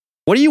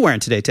What are you wearing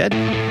today, Ted?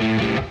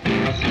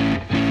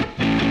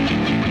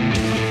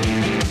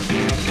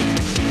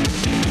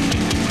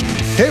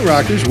 Hey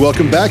Rockers,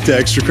 welcome back to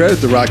Extra Credit,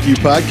 the Rock You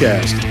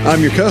podcast.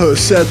 I'm your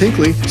co-host, Seth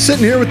Hinckley,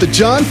 sitting here with the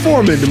John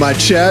Foreman to my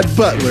Chad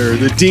Butler,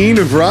 the Dean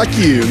of Rock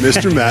You,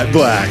 Mr. Matt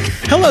Black.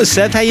 Hello,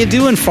 Seth. How you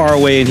doing far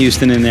away in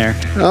Houston in there?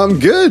 I'm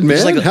good,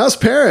 man. How's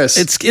Paris?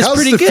 It's How's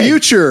pretty the good.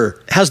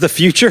 Future? How's the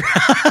future?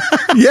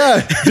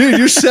 Yeah, dude,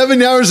 you're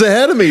 7 hours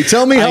ahead of me.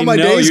 Tell me how my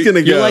day's going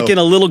to go. You're like in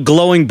a little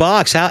glowing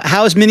box.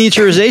 How is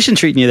miniaturization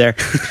treating you there?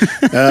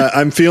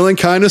 I'm feeling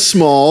kind of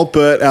small,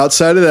 but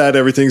outside of that,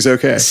 everything's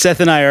okay. Seth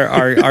and I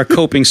are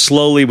coping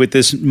slowly with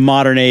this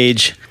modern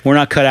age. We're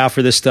not cut out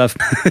for this stuff.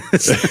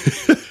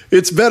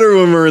 It's better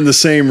when we're in the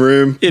same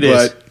room. It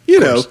is. But, you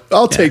know,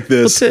 I'll take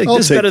this. This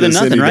is better than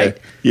nothing, right?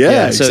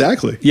 Yeah,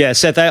 exactly. Yeah,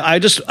 Seth,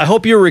 I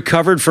hope you're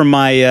recovered from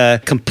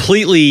my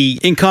completely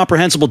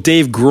incomprehensible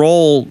Dave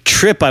Grohl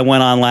trip I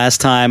went on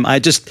last time.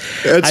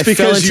 It's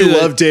because you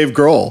love Dave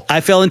Grohl. I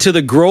fell into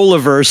the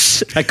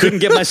Grohliverse. I couldn't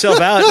get myself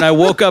out, and I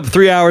woke up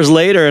 3 hours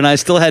later, and I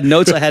still had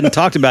notes I hadn't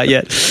talked about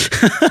yet.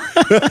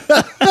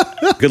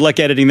 Good luck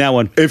editing that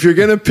one. If you're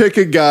going to pick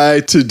a guy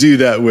to do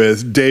that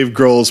with, Dave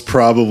Grohl's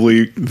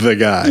probably the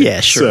guy. Yeah,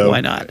 sure. So why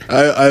not?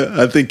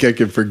 I think I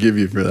can forgive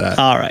you for that.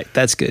 All right.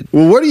 That's good.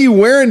 Well, what are you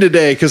wearing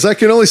today? Because I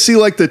can only see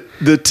like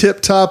the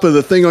tip top of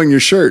the thing on your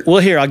shirt. Well,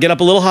 here, I'll get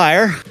up a little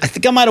higher. I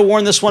think I might have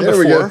worn this one there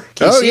before. We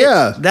go. Oh,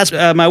 yeah. That's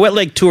my Wet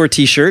Leg Tour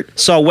t-shirt.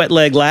 Saw Wet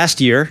Leg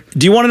last year.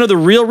 Do you want to know the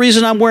real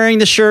reason I'm wearing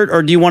the shirt,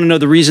 or do you want to know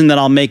the reason that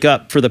I'll make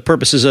up for the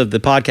purposes of the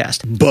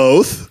podcast?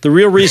 Both. The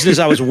real reason is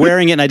I was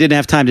wearing it and I didn't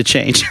have time to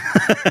change.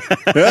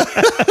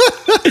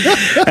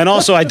 And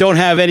also, I don't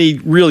have any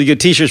really good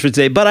t-shirts for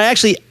today, but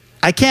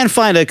I can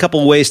find a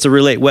couple ways to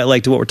relate Wet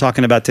Leg to what we're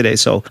talking about today,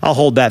 so I'll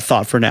hold that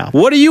thought for now.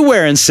 What are you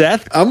wearing,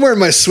 Seth? I'm wearing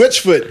my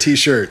Switchfoot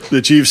t-shirt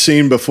that you've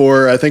seen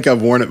before. I think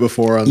I've worn it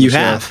before on the show. You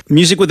have.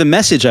 Music with a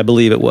Message, I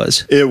believe it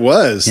was. It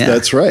was. Yeah.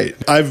 That's right.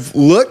 I've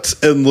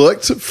looked and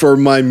looked for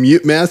my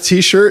Mute Math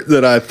t-shirt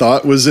that I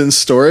thought was in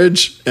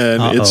storage,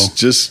 and it's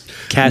just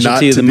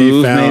Casualty not of the to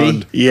move, be found.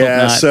 maybe?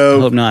 Yeah,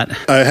 Hope not.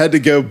 I had to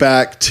go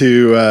back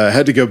to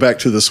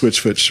the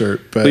Switchfoot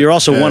shirt. But you're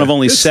also one of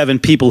only 7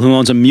 people who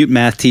owns a Mute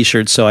Math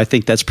t-shirt, so I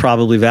think that's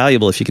probably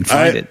valuable if you can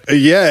find it.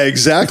 Yeah,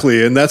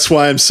 exactly. And that's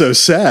why I'm so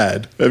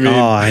sad. I mean,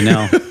 I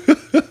know.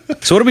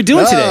 So what are we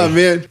doing today? Oh,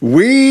 man.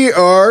 We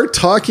are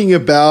talking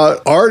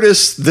about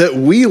artists that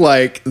we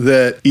like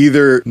that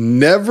either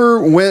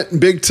never went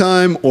big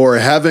time or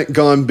haven't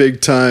gone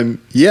big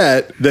time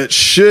yet that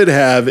should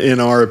have, in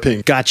our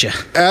opinion. Gotcha.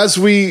 As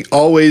we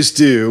always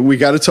do, we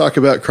got to talk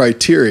about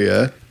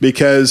criteria,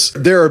 because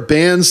there are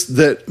bands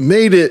that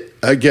made it,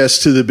 I guess,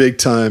 to the big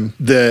time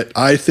that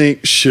I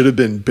think should have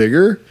been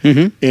bigger.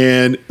 Mm-hmm.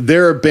 And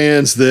there are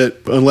bands that,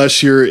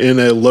 unless you're in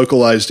a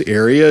localized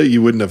area,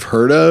 you wouldn't have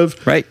heard of.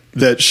 Right.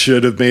 That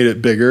should have made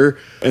it bigger.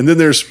 And then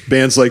there's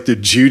bands like the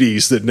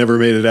Judies that never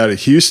made it out of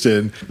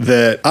Houston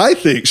that I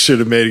think should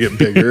have made it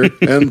bigger.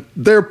 And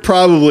they're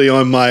probably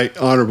on my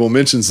honorable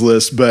mentions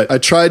list, but I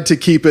tried to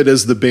keep it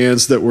as the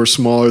bands that were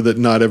smaller that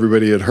not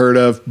everybody had heard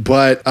of.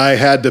 But I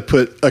had to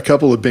put a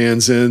couple of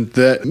bands in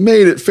that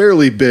made it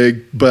fairly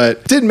big,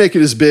 but didn't make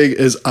it as big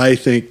as I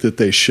think that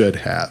they should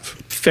have.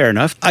 Fair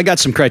enough. I got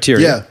some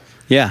criteria. Yeah.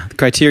 Yeah.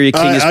 Criteria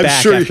King is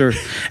back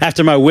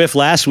after my whiff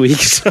last week.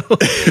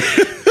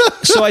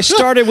 So I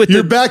started with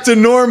You're back to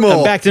normal.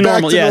 I'm back to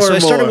normal. So I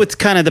started with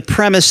kind of the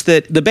premise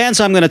that the bands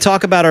I'm going to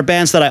talk about are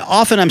bands that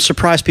I'm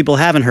surprised people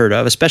haven't heard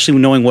of, especially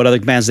knowing what other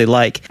bands they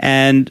like.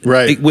 And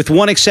with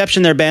one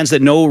exception, they're bands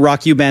that no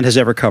Rock You band has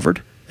ever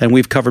covered. And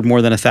we've covered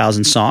more than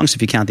 1,000 songs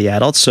if you count the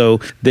adults.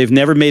 So they've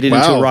never made it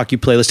into a Rock You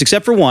playlist,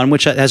 except for one,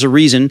 which has a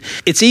reason.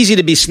 It's easy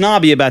to be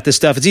snobby about this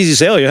stuff. It's easy to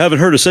say, oh, you haven't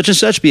heard of such and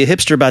such, be a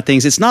hipster about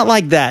things. It's not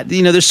like that.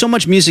 You know, there's so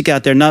much music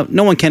out there. No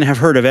one can have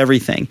heard of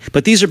everything.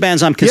 But these are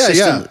bands I'm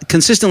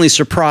consistently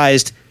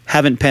surprised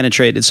haven't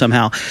penetrated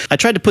somehow. I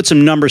tried to put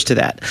some numbers to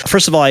that.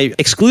 First of all, I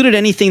excluded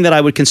anything that I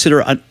would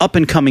consider an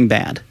up-and-coming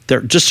band.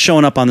 They're just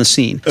showing up on the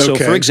scene. Okay. So,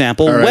 for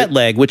example, Wet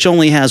Leg, which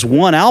only has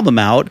one album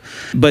out,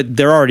 but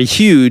they're already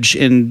huge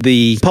in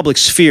the public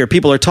sphere.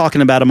 People are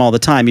talking about them all the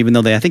time, even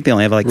though I think they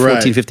only have like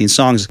 14, 15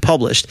 songs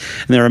published,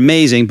 and they're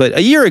amazing. But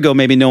a year ago,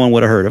 maybe no one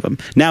would have heard of them.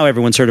 Now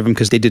everyone's heard of them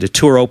because they did a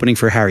tour opening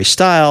for Harry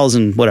Styles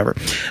and whatever.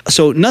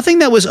 So nothing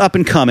that was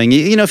up-and-coming.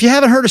 You know, if you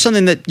haven't heard of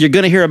something that you're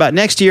going to hear about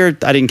next year,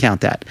 I didn't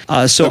count that.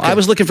 I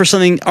was looking for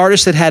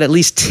artists that had at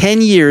least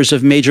 10 years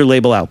of major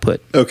label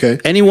output. Okay.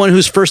 Anyone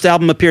whose first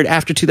album appeared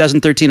after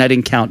 2013, I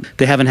didn't count.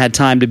 They haven't had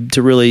time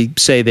to really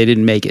say they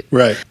didn't make it.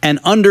 Right. And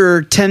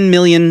under 10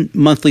 million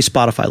monthly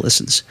Spotify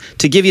listens.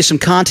 To give you some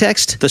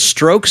context, The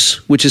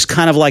Strokes, which is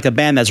kind of like a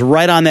band that's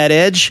right on that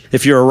edge.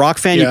 If you're a rock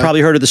fan, you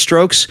probably heard of The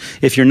Strokes.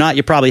 If you're not,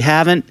 you probably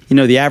haven't. You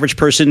know, the average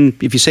person,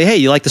 if you say, hey,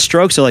 you like The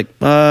Strokes? They're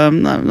like,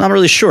 not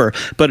really sure.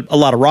 But a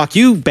lot of Rock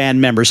You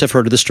band members have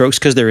heard of The Strokes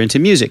because they're into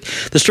music.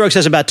 The Strokes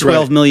has about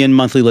 12 million million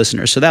monthly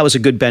listeners. So that was a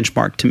good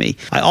benchmark to me.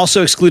 I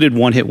also excluded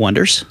one-hit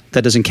wonders.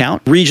 That doesn't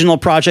count. Regional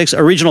projects,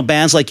 original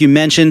bands like you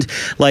mentioned,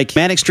 like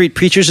Manic Street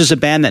Preachers is a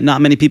band that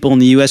not many people in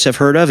the U.S. have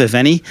heard of, if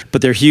any,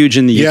 but they're huge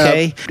in the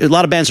UK. A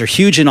lot of bands are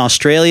huge in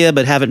Australia,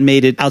 but haven't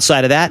made it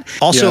outside of that.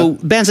 Also,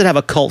 bands that have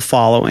a cult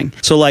following.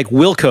 So like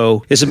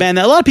Wilco is a band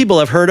that a lot of people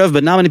have heard of,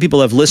 but not many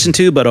people have listened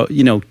to, but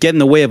get in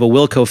the way of a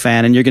Wilco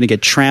fan and you're going to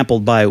get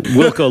trampled by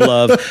Wilco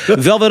love.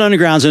 Velvet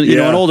Underground's an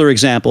older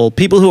example.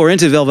 People who are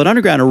into Velvet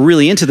Underground are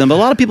really into them, but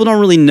a lot of people don't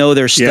really know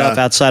their stuff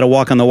outside of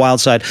Walk on the Wild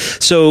Side.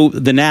 So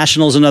The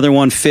National's another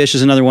one, Fish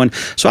is another one.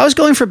 So I was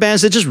going for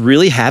bands that just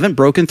really haven't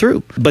broken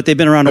through, but they've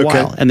been around a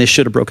while and they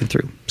should have broken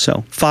through.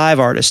 So 5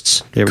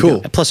 artists. There we go.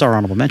 Plus our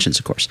honorable mentions,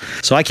 of course.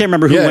 So I can't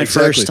remember who went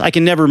first. I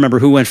can never remember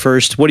who went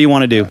first. What do you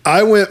want to do?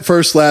 I went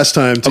first last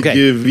time to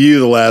give you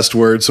the last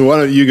word. So why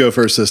don't you go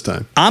first this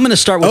time? I'm going to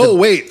start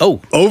with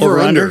over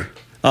under.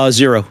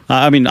 0.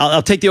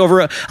 I'll take the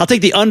over. I'll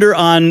take the under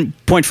on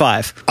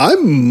 0.5. I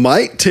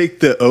might take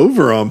the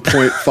over on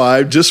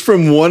 0.5 just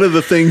from one of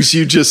the things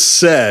you just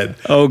said.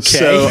 Okay.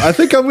 So I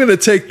think I'm going to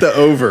take the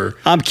over.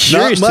 I'm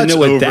curious to know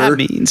what that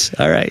means.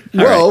 All right.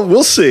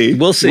 We'll see.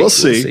 We'll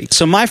see.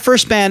 So my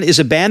first band is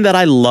a band that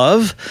I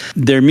love.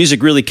 Their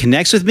music really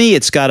connects with me.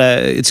 It's got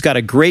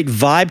a great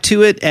vibe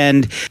to it.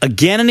 And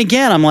again,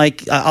 I'm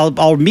like,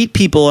 I'll meet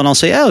people and I'll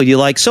say, oh, you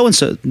like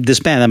so-and-so, this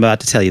band I'm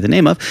about to tell you the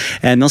name of.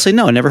 And they'll say,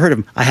 no, I never heard of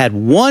them. I had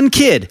one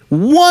kid,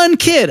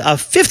 a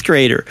fifth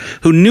grader,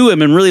 who knew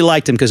him and really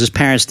liked him because his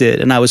parents did.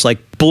 And I was like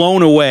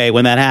blown away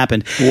when that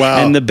happened.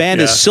 Wow. And the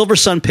band is Silver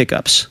Sun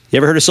Pickups. You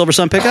ever heard of Silver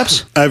Sun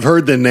Pickups? I've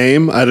heard the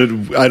name. I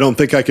don't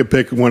think I could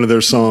pick one of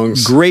their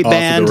songs. Great off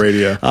band. Of the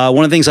radio.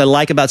 One of the things I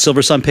like about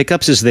Silver Sun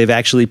Pickups is they've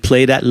actually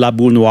played at La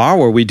Boule Noire,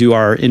 where we do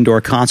our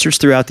indoor concerts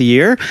throughout the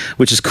year,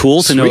 which is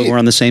cool to know that we're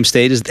on the same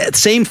stage as that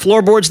same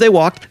floorboards they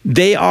walked.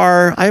 They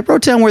are, I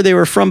wrote down where they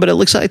were from, but it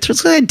looks like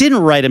I didn't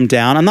write them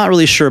down. I'm not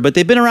really sure, but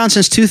they've been around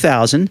since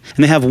 2000,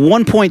 and they have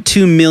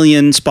 1.2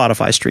 million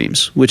Spotify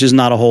streams, which is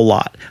not a whole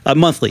lot.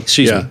 Monthly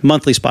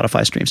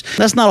Spotify streams.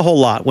 That's not a whole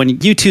lot when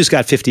U2's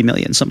got 50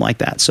 million, something like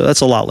that. So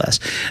that's a lot less.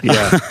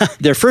 Yeah.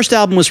 Their first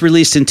album was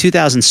released in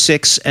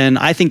 2006, and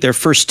I think their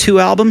first 2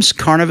 albums,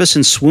 Carnivus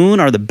and Swoon,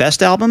 are the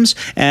best albums.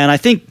 And I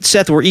think,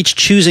 Seth, we're each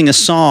choosing a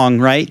song,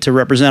 right, to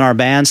represent our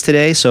bands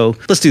today. So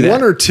let's do that.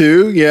 1 or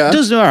 2, yeah.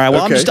 All right.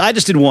 Well, okay. I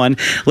just did 1.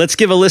 Let's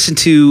give a listen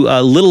to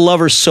Little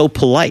Lover's So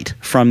Polite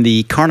from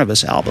the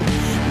Carnivus album.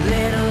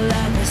 Little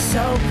lover's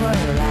so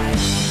polite,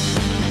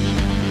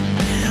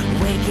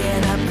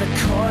 waking up the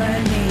core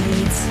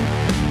needs,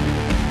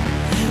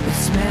 with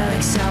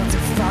smelling salts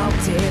and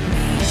faulted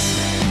meat,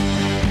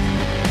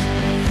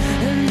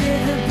 and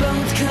did the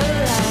bones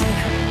collide,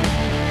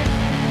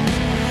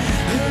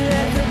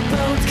 let the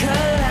bones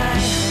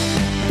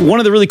collide. One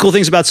of the really cool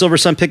things about Silver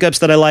Sun Pickups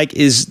that I like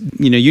is,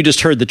 you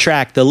just heard the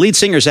track. The lead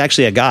singer is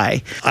actually a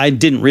guy. I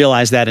didn't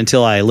realize that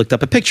until I looked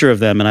up a picture of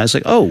them, and I was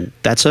like, oh,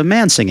 that's a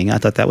man singing. I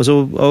thought that was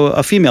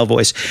a female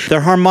voice. Their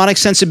harmonic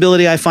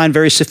sensibility I find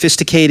very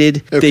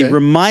sophisticated. Okay. They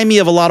remind me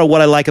of a lot of what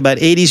I like about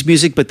 80s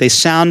music, but they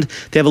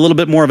have a little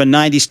bit more of a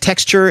 90s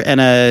texture and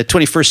a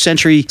 21st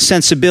century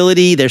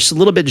sensibility. They're a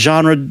little bit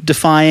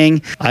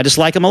genre-defying. I just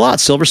like them a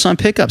lot. Silver Sun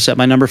Pickups at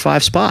my number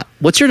 5 spot.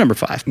 What's your number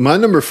 5? My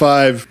number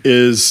 5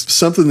 is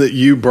something that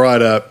you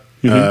brought up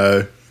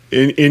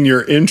in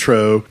your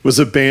intro, was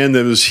a band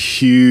that was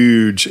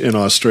huge in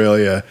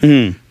Australia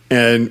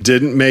and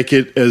didn't make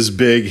it as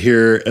big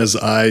here as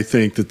I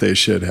think that they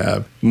should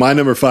have. My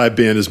number 5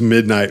 band is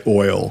Midnight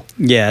Oil.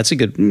 Yeah, it's a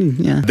good...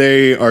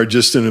 They are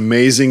just an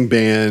amazing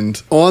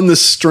band. On the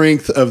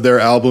strength of their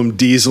album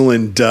Diesel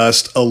and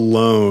Dust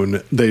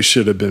alone, they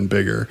should have been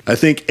bigger. I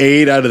think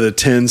 8 out of the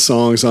 10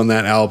 songs on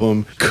that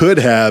album could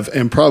have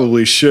and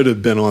probably should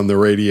have been on the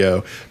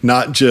radio,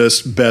 not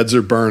just Beds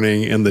Are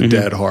Burning and The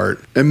Dead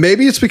Heart. And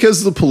maybe it's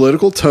because of the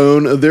political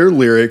tone of their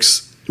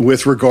lyrics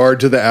with regard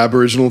to the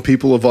Aboriginal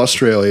people of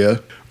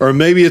Australia, or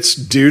maybe it's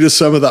due to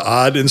some of the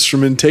odd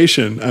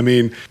instrumentation. I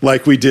mean,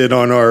 like we did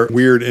on our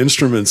Weird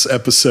Instruments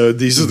episode,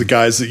 these are the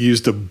guys that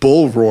used a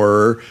bull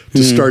roarer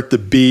to start the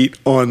beat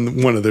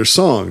on one of their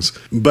songs.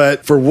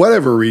 But for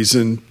whatever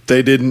reason,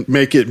 they didn't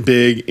make it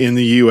big in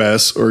the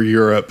US or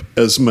Europe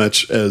as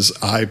much as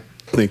I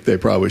think they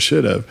probably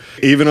should have.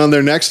 Even on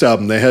their next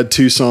album, they had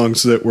 2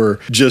 songs that were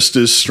just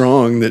as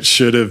strong that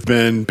should have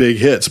been big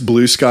hits,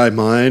 Blue Sky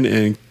Mine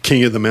and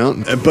King of the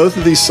Mountain. And both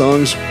of these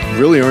songs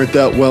really aren't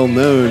that well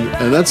known,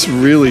 and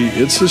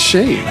it's a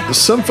shame.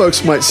 Some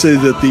folks might say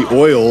that the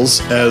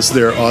Oils, as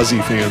their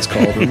Aussie fans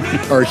call them,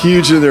 are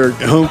huge in their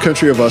home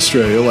country of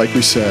Australia, like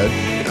we said.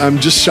 I'm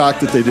just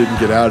shocked that they didn't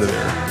get out of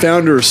there.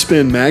 Founder of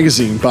Spin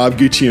Magazine, Bob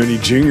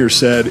Guccione Jr.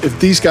 said, if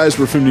these guys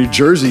were from New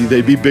Jersey,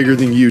 they'd be bigger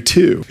than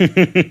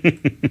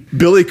U2.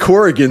 Billy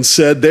Corrigan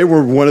said they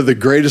were one of the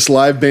greatest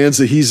live bands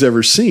that he's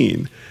ever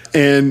seen.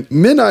 And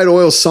Midnight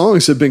Oil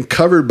songs have been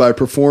covered by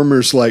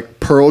performers like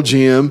Pearl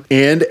Jam,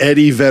 and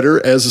Eddie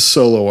Vedder as a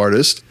solo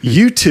artist.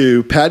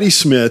 U2, Patti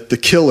Smith, The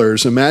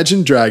Killers,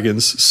 Imagine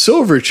Dragons,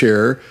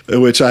 Silverchair,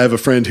 which I have a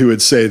friend who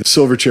would say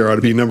Silverchair ought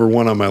to be number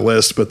one on my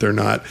list, but they're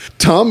not.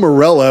 Tom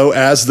Morello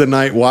as the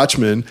Night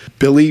Watchman,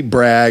 Billy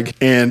Bragg,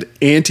 and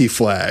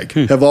Anti-Flag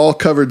have all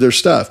covered their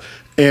stuff.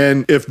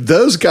 And if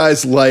those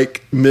guys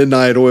like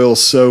Midnight Oil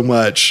so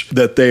much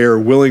that they are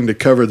willing to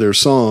cover their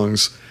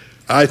songs,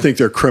 I think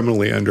they're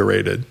criminally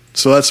underrated.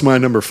 So that's my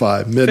number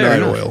 5,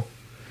 Midnight Oil.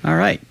 All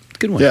right.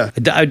 Good one. Yeah.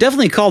 I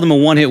definitely call them a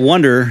one-hit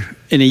wonder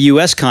in a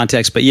U.S.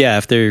 context, but yeah,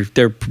 if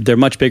they're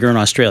much bigger in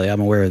Australia,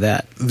 I'm aware of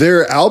that.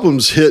 Their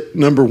albums hit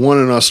number 1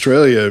 in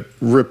Australia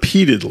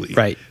repeatedly.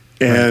 Right.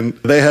 And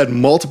they had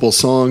multiple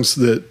songs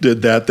that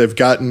did that. They've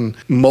gotten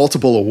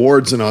multiple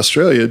awards in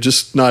Australia,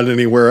 just not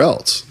anywhere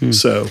else.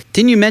 So,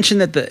 didn't you mention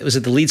that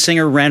the lead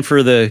singer ran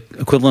for the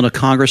equivalent of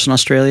Congress in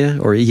Australia,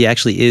 or he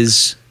actually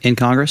is in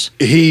Congress?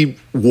 He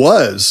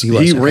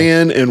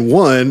ran and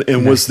won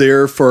and was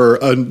there for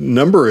a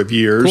number of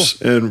years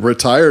and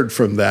retired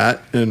from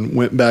that and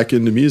went back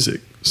into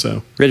music.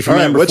 So, ready for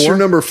number 4? What's your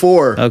number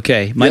 4?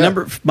 Okay, my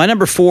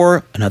number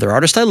 4, another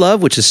artist I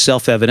love, which is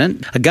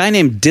self-evident, a guy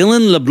named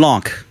Dylan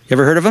LeBlanc. You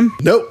ever heard of him?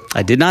 Nope.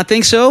 I did not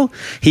think so.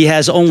 He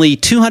has only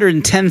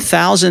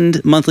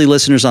 210,000 monthly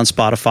listeners on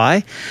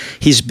Spotify.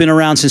 He's been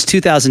around since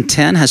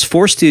 2010, has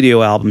 4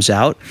 studio albums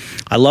out.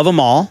 I love them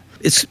all.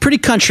 It's pretty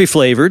country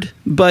flavored,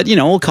 but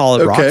we'll call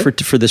it rock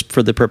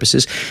for the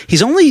purposes.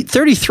 He's only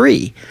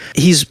 33.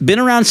 He's been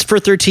around for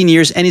 13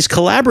 years, and he's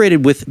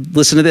collaborated with,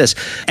 listen to this,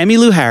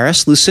 Emmylou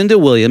Harris, Lucinda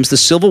Williams, The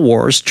Civil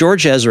Wars,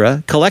 George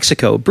Ezra,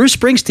 Calexico, Bruce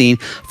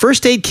Springsteen,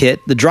 First Aid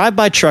Kit, The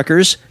Drive-By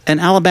Truckers, and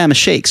Alabama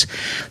Shakes.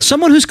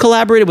 Someone who's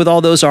collaborated with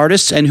all those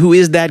artists and who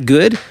is that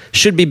good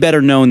should be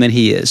better known than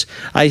he is.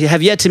 I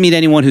have yet to meet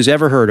anyone who's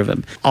ever heard of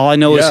him. All I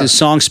know is his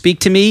songs speak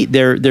to me.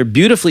 They're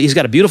beautifully. He's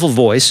got a beautiful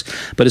voice,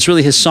 but it's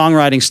really his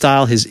songwriting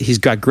style. He's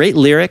got great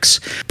lyrics,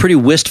 pretty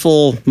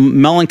wistful,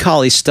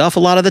 melancholy stuff a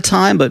lot of the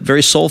time, but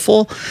very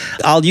soulful.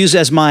 I'll use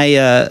as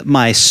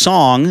my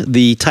song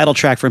the title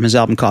track from his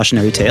album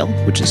Cautionary Tale,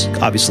 which is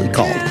obviously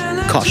called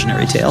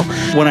Cautionary Tale.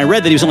 When I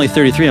read that he was only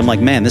 33, I'm like,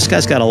 man, this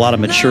guy's got a lot of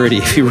maturity.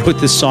 If he wrote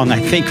this song, I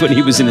think when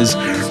he was in his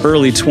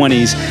early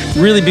 20s,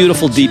 really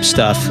beautiful, deep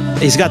stuff.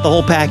 He's got the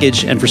whole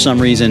package, and for some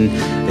reason,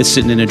 it's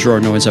sitting in a drawer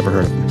no one's ever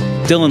heard of him.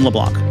 Dylan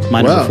LeBlanc,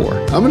 my number 4.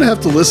 I'm going to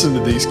have to listen to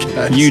these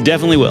guys. You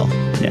definitely will.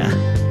 Yeah.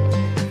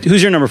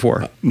 Who's your number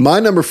 4? My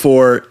number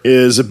 4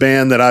 is a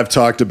band that I've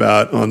talked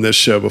about on this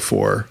show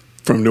before.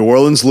 From New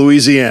Orleans,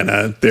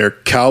 Louisiana, they're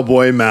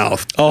Cowboy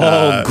Mouth.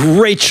 Oh,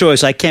 great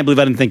choice. I can't believe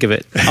I didn't think of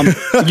it.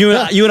 You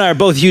and I are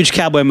both huge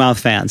Cowboy Mouth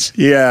fans.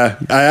 Yeah.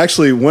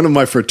 One of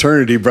my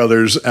fraternity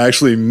brothers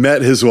actually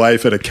met his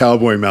wife at a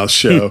Cowboy Mouth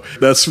show.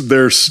 That's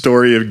their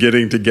story of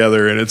getting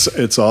together, and it's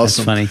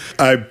awesome. That's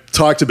funny. I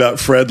talked about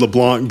Fred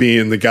LeBlanc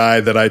being the guy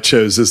that I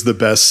chose as the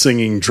best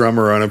singing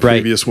drummer on a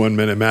previous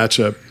 1-minute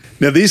matchup.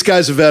 Now, these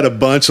guys have had a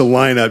bunch of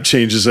lineup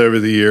changes over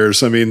the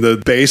years. I mean,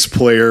 the bass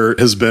player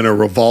has been a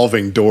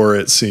revolving door,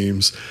 it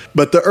seems.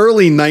 But the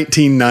early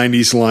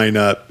 1990s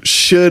lineup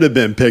should have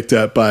been picked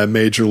up by a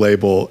major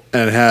label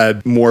and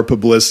had more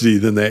publicity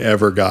than they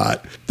ever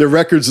got. Their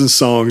records and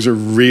songs are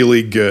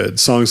really good.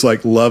 Songs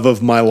like Love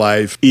of My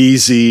Life,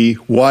 Easy,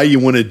 Why You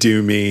Want to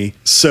Do Me,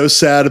 So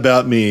Sad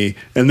About Me,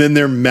 and then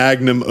their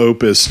magnum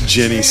opus,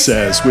 Jenny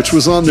Says, which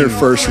was on their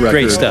first record.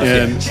 Great stuff,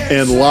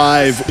 and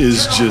live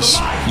is just...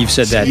 You've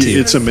said that too.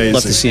 It's amazing.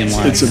 Love to see him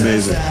live. It's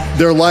amazing.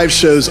 Their live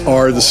shows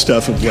are the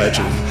stuff of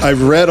legend.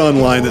 I've read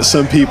online that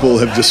some people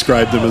have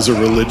described them as a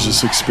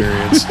religious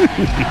experience.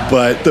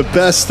 But the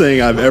best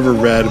thing I've ever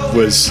read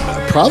was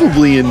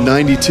probably in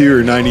 92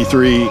 or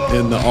 93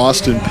 in the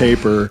Austin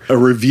paper, a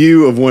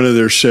review of one of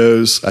their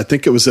shows. I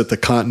think it was at the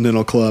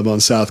Continental Club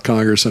on South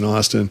Congress in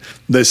Austin.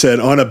 They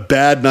said, on a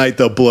bad night,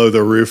 they'll blow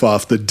the roof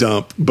off the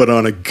dump. But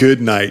on a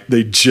good night,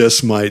 they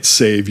just might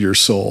save your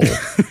soul.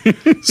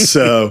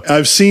 So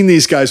I've seen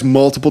these guys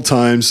multiple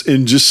times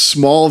in just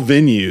small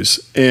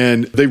venues,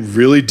 and they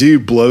really do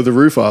blow the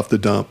roof off the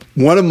dump.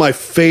 One of my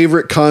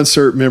favorite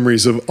concert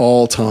memories of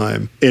all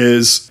time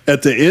is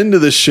at the end of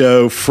the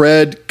show,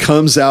 Fred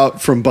comes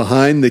out from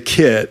behind the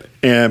kit,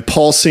 and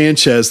Paul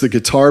Sanchez, the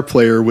guitar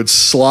player, would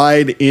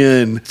slide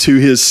in to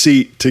his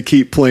seat to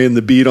keep playing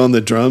the beat on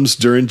the drums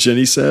during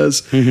Jenny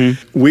Says.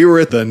 Mm-hmm. We were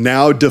at the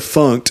now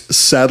defunct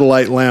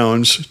Satellite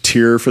Lounge,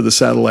 tier for the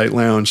Satellite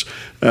Lounge,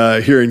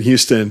 here in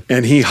Houston.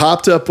 And he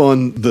hopped up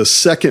on the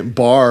second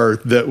bar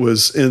that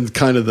was in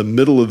kind of the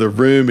middle of the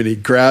room, and he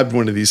grabbed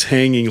one of these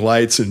hanging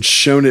lights and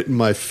shone it in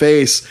my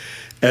face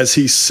as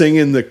he's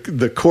singing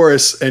the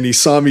chorus, and he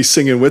saw me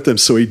singing with him,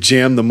 so he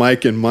jammed the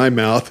mic in my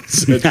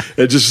mouth and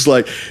just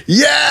like,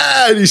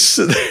 yeah! And he's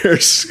sitting there,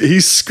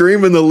 he's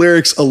screaming the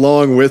lyrics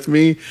along with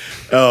me.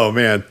 Oh,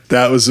 man,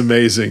 that was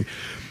amazing.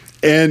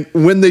 And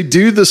when they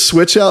do the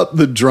switch out,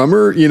 the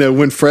drummer,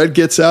 when Fred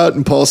gets out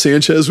and Paul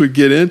Sanchez would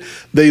get in,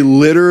 they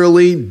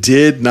literally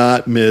did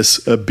not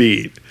miss a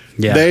beat.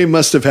 Yeah. They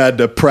must have had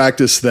to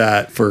practice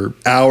that for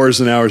hours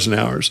and hours and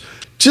hours.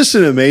 Just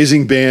an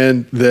amazing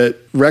band that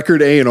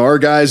record A&R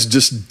guys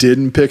just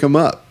didn't pick them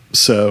up.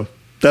 So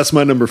that's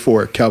my number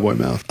 4, Cowboy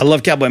Mouth. I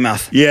love Cowboy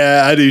Mouth.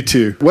 Yeah, I do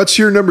too. What's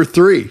your number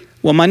 3?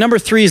 Well, my number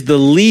 3 is the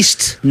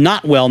least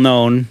not well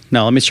known.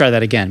 No, let me try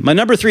that again. My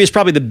number 3 is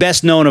probably the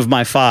best known of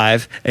my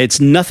 5. It's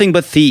Nothing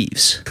But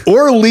Thieves.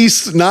 Or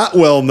least not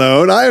well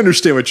known. I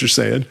understand what you're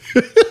saying.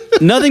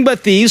 Nothing But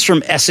Thieves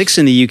from Essex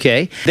in the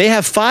UK. They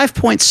have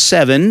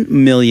 5.7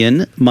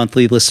 million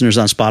monthly listeners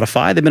on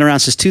Spotify. They've been around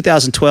since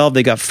 2012.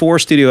 They got 4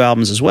 studio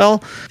albums as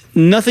well.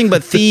 Nothing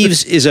But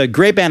Thieves is a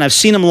great band. I've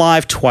seen them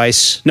live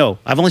twice. No,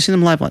 I've only seen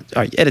them live once.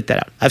 All right, edit that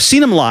out. I've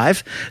seen them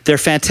live. They're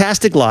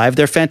fantastic live.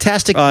 They're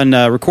fantastic on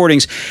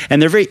recordings,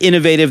 and they're very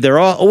innovative. They're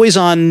always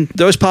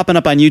popping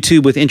up on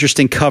YouTube with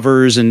interesting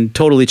covers and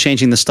totally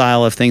changing the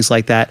style of things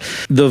like that.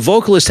 The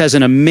vocalist has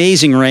an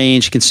amazing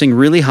range, can sing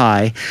really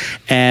high.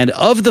 And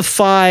of the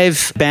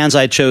 5 bands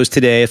I chose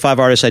today, 5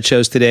 artists I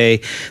chose today,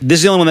 this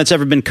is the only one that's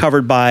ever been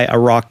covered by a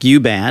rock U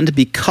band,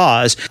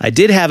 because I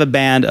did have a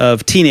band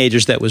of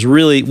teenagers that was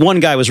really... One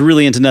guy was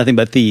really into Nothing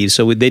But Thieves,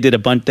 so they did a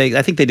bunch.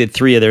 I think they did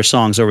 3 of their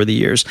songs over the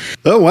years.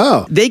 Oh,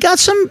 wow. They got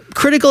some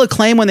critical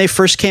acclaim when they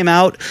first came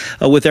out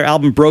with their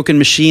album Broken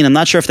Machine. I'm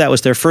not sure if that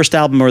was their first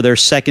album or their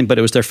second, but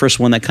it was their first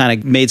one that kind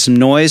of made some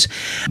noise.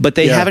 But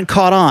they haven't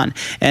caught on.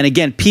 And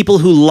again, people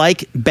who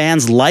like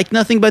bands like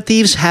Nothing But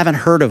Thieves haven't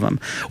heard of them.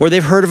 Or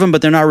they've heard of them,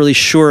 but they're not really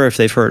sure if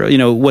they've heard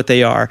of, what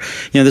they are.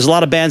 There's a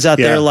lot of bands out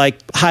there like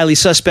Highly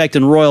Suspect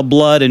and Royal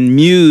Blood and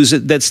Muse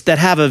that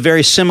have a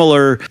very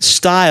similar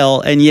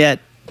style, and yet...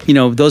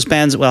 those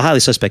bands, well, Highly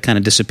Suspect kind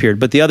of disappeared,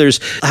 but the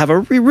others have a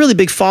really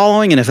big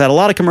following and have had a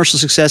lot of commercial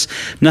success.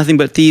 Nothing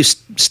But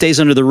Thieves stays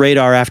under the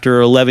radar after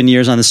 11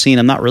 years on the scene.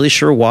 I'm not really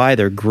sure why.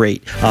 They're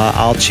great.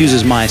 I'll choose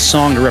as my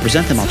song to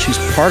represent them. I'll choose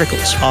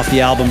Particles off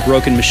the album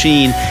Broken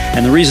Machine.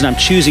 And the reason I'm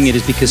choosing it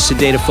is because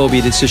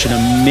Sedatophobia did such an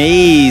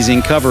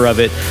amazing cover of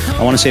it.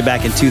 I want to say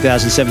back in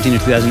 2017 or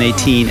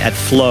 2018 at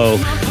Flow.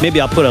 Maybe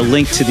I'll put a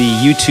link to the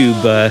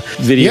YouTube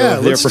video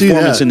of their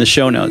performance in the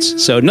show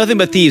notes. So Nothing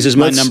But Thieves is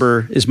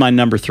my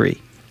number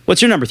 3.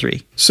 What's your number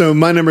 3? So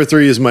my number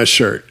 3 is my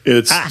shirt.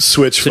 It's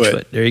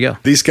Switchfoot. There you go.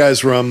 These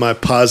guys were on my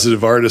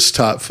positive artist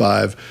top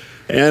 5.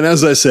 And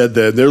as I said,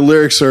 their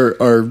lyrics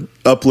are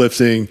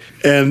uplifting.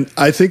 And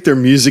I think their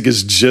music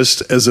is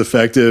just as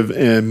effective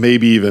and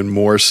maybe even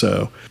more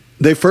so.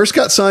 They first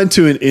got signed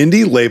to an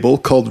indie label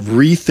called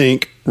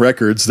Rethink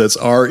Records. That's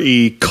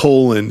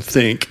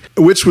RE:think,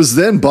 which was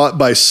then bought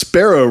by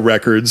Sparrow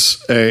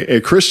Records, a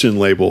Christian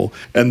label.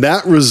 And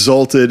that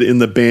resulted in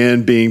the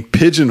band being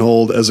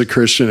pigeonholed as a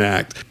Christian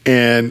act.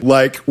 And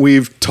like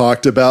we've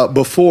talked about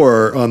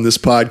before on this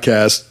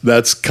podcast,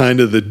 that's kind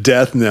of the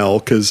death knell,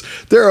 because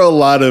there are a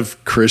lot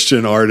of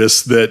Christian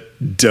artists that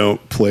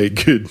don't play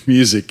good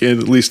music, at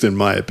least in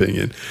my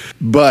opinion.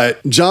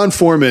 But John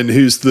Foreman,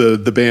 who's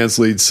the band's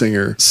lead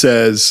singer,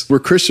 says, "We're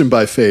Christian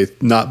by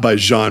faith, not by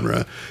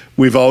genre.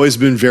 We've always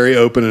been very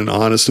open and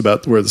honest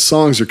about where the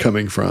songs are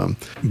coming from.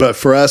 But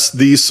for us,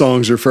 these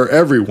songs are for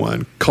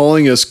everyone.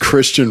 Calling us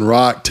Christian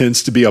rock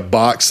tends to be a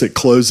box that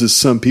closes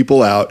some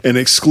people out and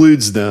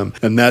excludes them,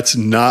 and that's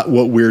not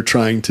what we're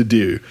trying to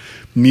do.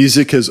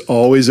 Music has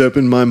always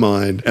opened my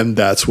mind, and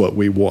that's what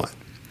we want."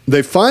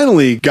 They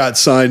finally got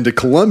signed to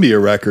Columbia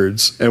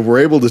Records and were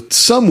able to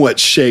somewhat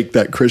shake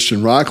that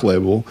Christian rock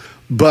label,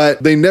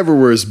 but they never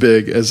were as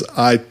big as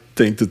I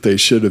think that they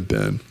should have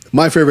been.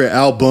 My favorite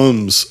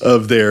albums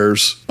of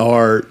theirs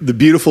are The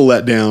Beautiful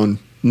Letdown,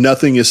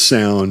 Nothing Is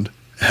Sound,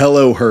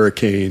 Hello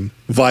Hurricane,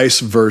 Vice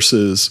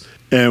Verses,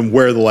 and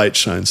Where the Light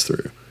Shines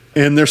Through.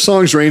 And their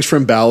songs range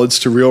from ballads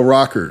to real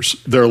rockers.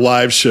 Their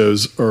live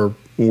shows are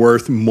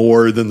worth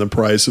more than the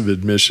price of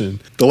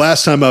admission. The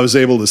last time I was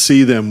able to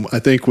see them, I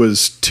think,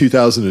 was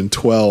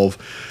 2012.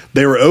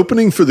 They were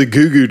opening for the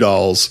Goo Goo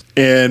Dolls,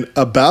 and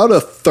about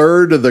a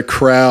third of the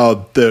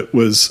crowd that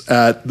was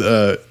at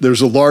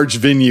there's a large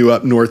venue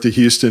up north of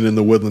Houston in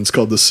the Woodlands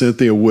called the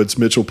Cynthia Woods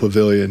Mitchell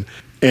Pavilion.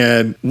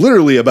 And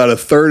literally about a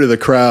third of the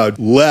crowd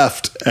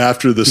left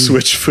after the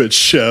Switchfoot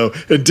show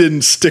and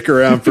didn't stick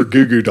around for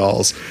Goo Goo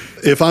Dolls.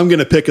 If I'm going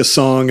to pick a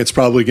song, it's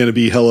probably going to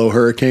be Hello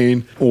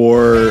Hurricane,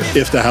 or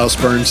If the House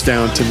Burns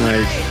Down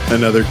Tonight,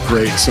 another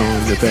great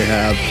song that they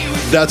have.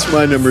 That's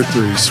my number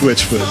 3,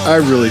 Switchfoot. I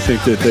really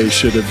think that they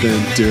should have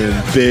been doing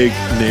big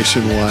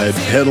nationwide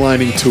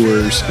headlining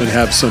tours and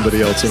have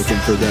somebody else open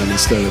for them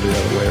instead of the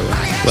other way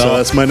around. Well, so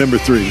that's my number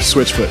 3,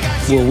 Switchfoot.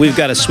 Well, we've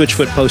got a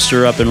Switchfoot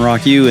poster up in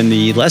Rock U in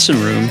the lesson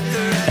room,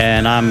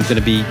 and I'm going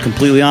to be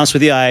completely honest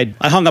with you. I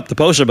hung up the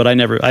poster, but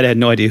I had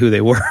no idea who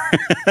they were.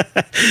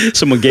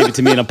 Someone gave it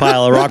to me in a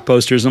pile of rock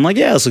posters. I'm like,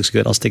 yeah, this looks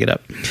good. I'll stick it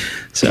up.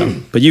 So,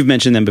 but you've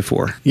mentioned them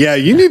before. Yeah,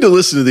 you need to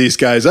listen to these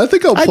guys. I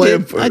think I'll play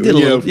them. I did a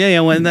little. Yeah.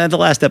 When the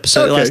last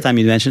episode, the last time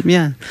you mentioned them.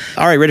 Yeah.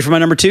 All right, ready for my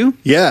number 2?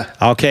 Yeah.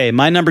 Okay,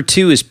 my number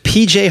 2 is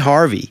PJ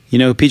Harvey. You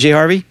know who PJ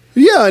Harvey?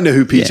 Yeah, I know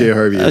who PJ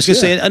Harvey is. I was going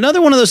to say,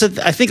 another one of those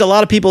that I think a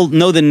lot of people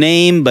know the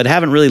name but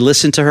haven't really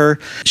listened to her.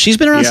 She's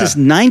been around since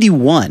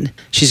 91.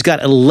 She's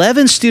got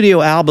 11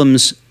 studio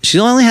albums She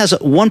only has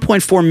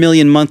 1.4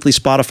 million monthly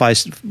Spotify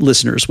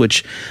listeners,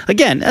 which,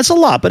 again, that's a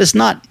lot, but it's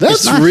not.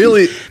 That's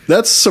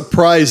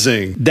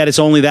surprising. That it's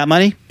only that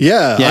money?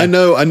 Yeah. I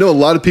know a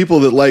lot of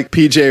people that like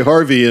PJ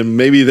Harvey, and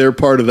maybe they're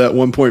part of that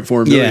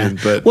 1.4 million.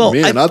 Yeah. But well,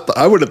 man,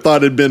 I would have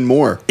thought it'd been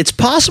more. It's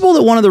possible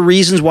that one of the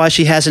reasons why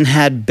she hasn't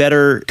had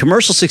better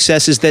commercial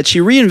success is that she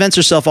reinvents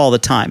herself all the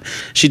time.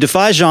 She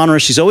defies genre.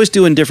 She's always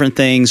doing different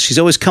things. She's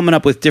always coming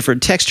up with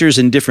different textures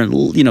and different,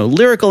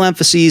 lyrical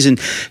emphases, and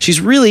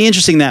she's really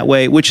interesting that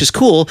way, which is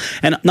cool.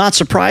 And not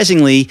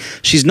surprisingly,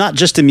 she's not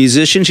just a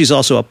musician. She's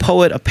also a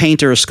poet, a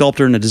painter, a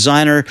sculptor, and a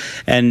designer,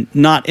 and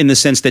not in the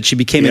sense that she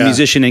became a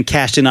musician and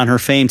cashed in on her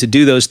fame to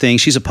do those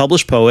things. She's a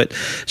published poet.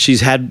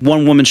 She's had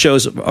one-woman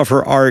shows of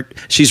her art.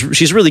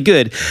 She's really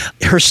good.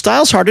 Her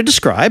style's hard to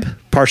describe,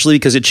 partially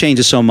because it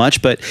changes so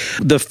much, but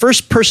the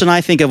first person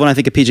I think of when I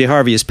think of PJ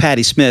Harvey is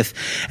Patti Smith,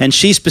 and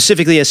she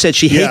specifically has said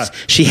she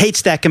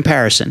hates that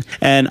comparison,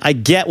 and I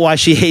get why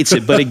she hates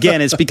it, but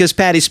again, it's because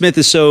Patti Smith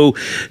is so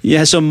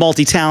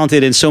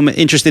multi-talented and so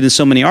interested in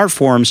so many art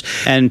forms,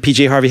 and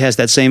PJ Harvey has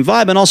that same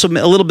vibe and also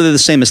a little bit of the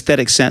same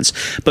aesthetic sense.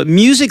 But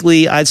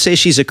musically, I'd say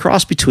she's a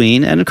cross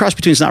between, and a cross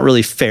between is not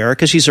really fair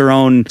because she's her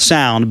own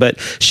sound, but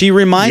she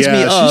reminds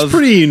me of... she's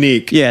pretty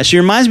unique. Yeah, she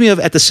reminds me of,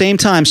 at the same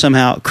time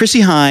somehow,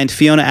 Chrissie Hynde,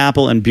 Fiona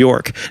Apple, and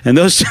Bjork. And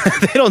those,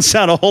 they don't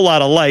sound a whole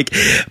lot alike,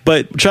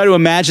 but try to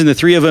imagine the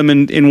three of them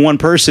in one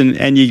person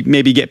and you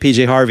maybe get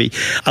PJ Harvey.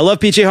 I love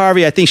PJ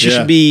Harvey. I think she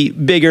should be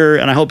bigger,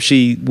 and I hope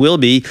she will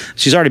be.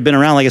 She's already been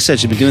around. Like I said,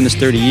 she's been doing this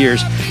 30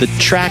 years. The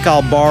track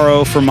I'll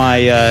borrow for my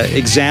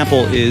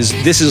example is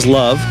This Is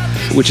Love,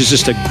 which is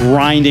just a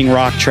grinding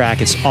rock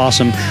track. It's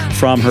awesome,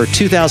 from her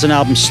 2000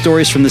 album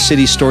Stories from the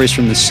City, Stories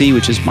from the Sea,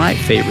 which is my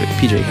favorite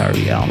PJ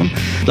Harvey album.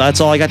 That's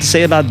all I got to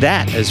say about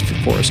that, as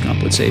Forrest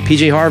Gump would say.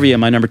 PJ Harvey in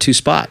my number 2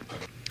 spot.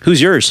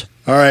 Who's yours?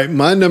 All right,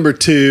 my number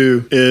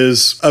 2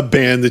 is a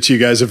band that you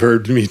guys have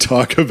heard me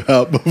talk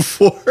about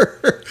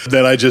before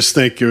that I just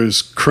think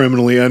was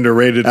criminally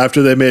underrated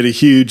after they made a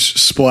huge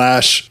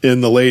splash in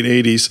the late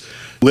 80s.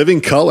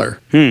 Living Colour.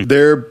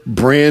 Their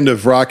brand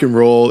of rock and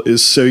roll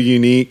is so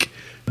unique.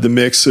 The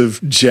mix of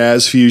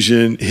jazz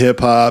fusion,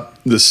 hip-hop,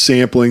 the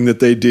sampling that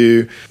they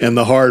do, and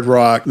the hard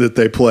rock that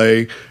they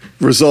play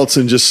results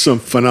in just some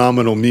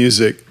phenomenal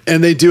music.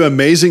 And they do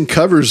amazing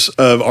covers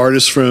of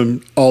artists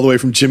from all the way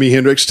from Jimi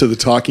Hendrix to the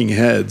Talking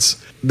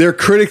Heads. They're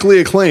critically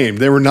acclaimed.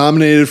 They were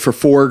nominated for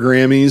 4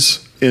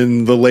 Grammys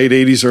in the late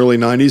 80s, early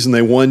 90s, and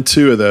they won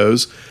 2 of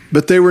those.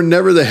 But they were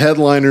never the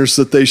headliners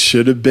that they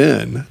should have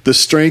been. The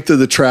strength of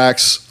the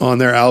tracks on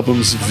their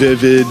albums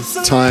Vivid,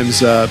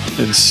 Time's Up,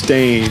 and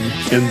Stain,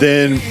 and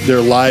then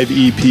their live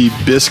EP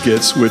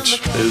Biscuits,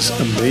 which is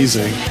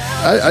amazing.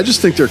 I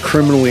just think they're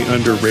criminally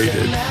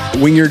underrated.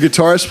 When your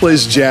guitarist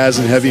plays jazz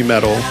and heavy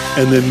metal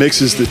and then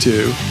mixes the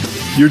two,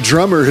 your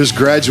drummer has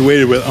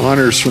graduated with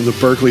honors from the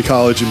Berklee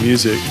College of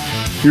Music.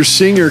 Your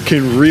singer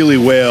can really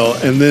wail,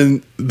 and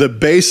then the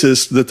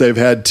bassist that they've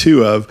had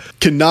 2 of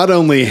can not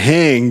only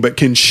hang, but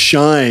can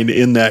shine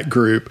in that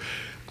group.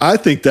 I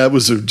think that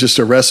was just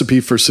a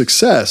recipe for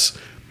success.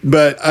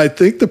 But I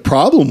think the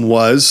problem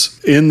was,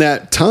 in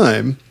that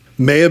time,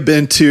 may have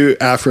been too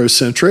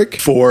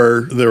Afrocentric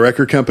for the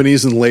record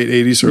companies in the late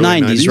 80s, early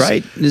 90s. 90s,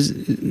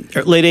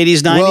 right? Late 80s,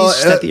 90s? Well,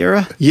 is that the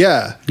era?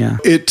 Yeah.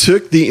 It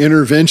took the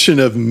intervention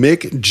of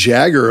Mick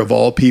Jagger, of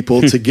all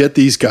people, to get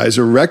these guys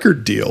a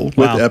record deal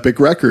with Epic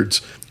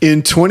Records.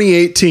 In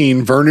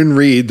 2018, Vernon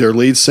Reid, their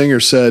lead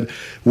singer, said,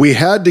 "We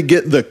had to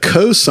get the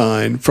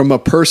cosign from a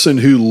person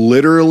who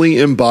literally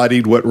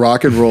embodied what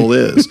rock and roll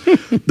is."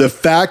 The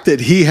fact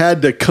that he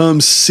had to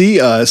come see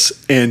us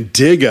and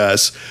dig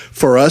us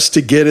for us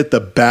to get at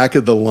the back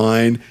of the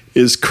line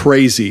is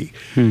crazy.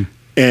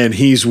 And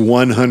he's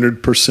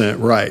 100%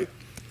 right.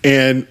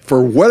 And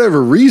for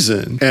whatever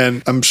reason,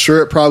 and I'm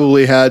sure it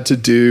probably had to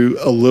do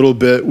a little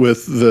bit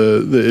with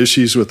the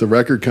issues with the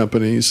record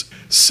companies,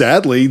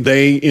 sadly,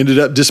 they ended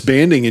up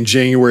disbanding in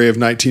January of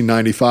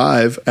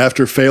 1995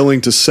 after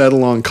failing to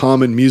settle on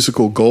common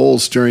musical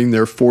goals during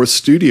their 4th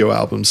studio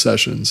album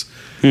sessions.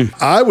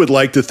 I would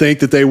like to think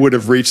that they would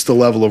have reached the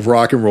level of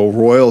rock and roll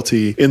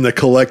royalty in the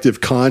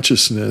collective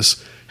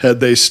consciousness had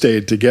they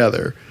stayed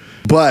together.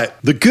 But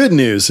the good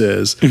news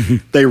is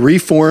they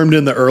reformed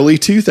in the early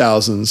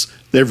 2000s.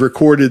 They've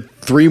recorded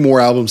 3 more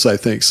albums, I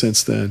think,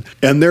 since then.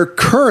 And they're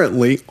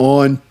currently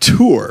on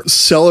tour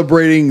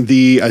celebrating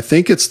I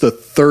think it's the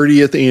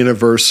 30th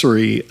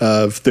anniversary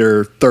of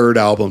their 3rd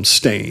album,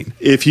 Stain.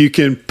 If you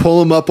can pull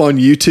them up on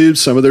YouTube,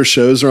 some of their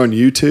shows are on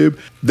YouTube.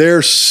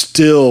 They're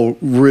still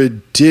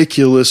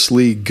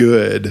ridiculously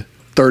good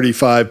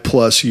 35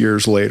 plus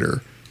years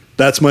later.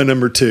 That's my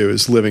number 2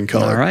 is Living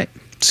Colour. All right.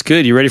 It's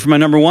good. You ready for my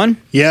number one?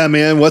 Yeah,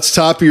 man. What's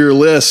top of your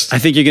list? I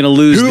think you're going to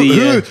lose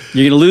you're going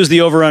to lose the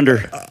over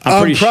under.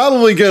 I'm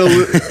probably going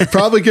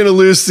to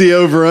lose the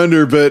over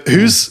under. But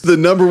who's the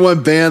number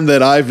one band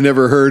that I've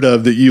never heard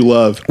of that you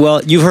love?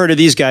 Well, you've heard of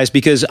these guys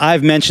because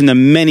I've mentioned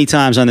them many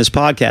times on this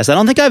podcast. I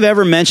don't think I've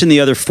ever mentioned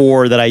the other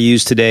four that I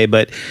used today,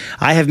 but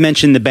I have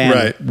mentioned the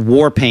band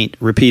Warpaint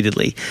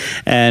repeatedly.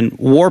 And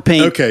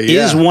Warpaint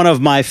is one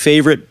of my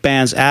favorite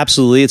bands.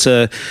 Absolutely, it's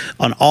an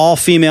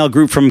all-female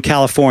group from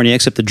California,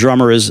 except the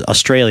drummer is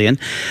Australian.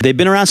 They've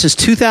been around since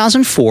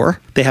 2004.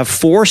 They have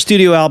 4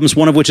 studio albums,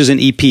 one of which is an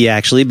EP,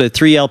 actually, but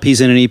 3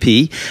 LPs and an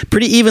EP.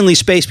 Pretty evenly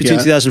spaced between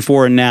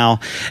 2004 and now.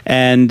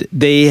 And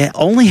they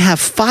only have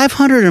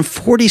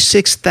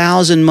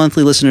 546,000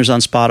 monthly listeners on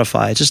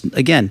Spotify. Just,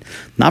 again,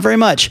 not very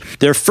much.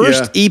 Their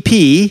first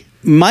EP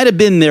might have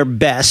been their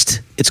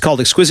best. It's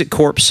called Exquisite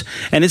Corpse,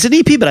 and it's an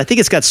EP, but I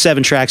think it's got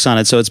 7 tracks on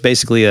it, so it's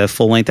basically a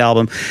full-length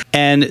album.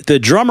 And the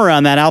drummer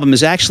on that album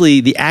is actually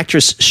the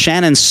actress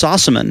Shannon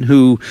Sossamon,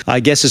 who I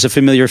guess is a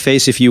familiar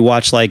face if you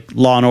watch like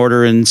Law and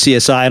Order and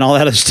CSI and all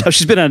that other stuff.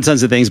 She's been on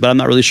tons of things, but I'm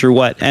not really sure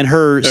what. And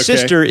her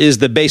sister is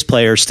the bass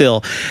player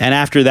still. And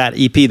after that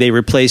EP, they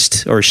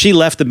replaced, or she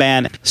left the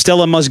band.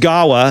 Stella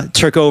Mozgawa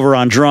took over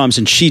on drums,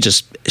 and she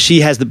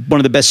has one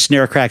of the best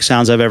snare crack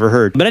sounds I've ever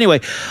heard. But anyway,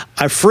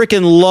 I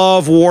freaking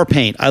love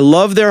Warpaint. I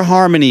love their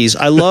harmonies.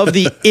 I love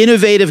the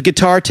innovative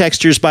guitar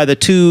textures by the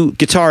 2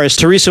 guitarists,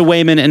 Teresa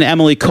Wayman and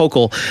Emily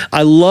Kokel.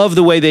 I love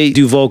the way they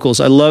do vocals.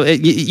 I love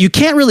it. You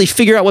can't really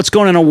figure out what's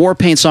going on in a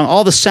Warpaint song.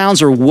 All the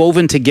sounds are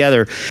woven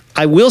together.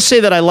 I will say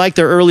that I like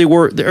their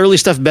early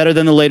stuff better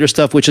than the later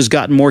stuff, which has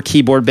gotten more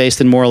keyboard based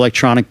and more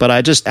electronic. But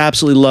I just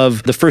absolutely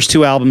love the first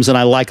 2 albums, and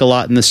I like a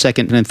lot in the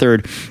second and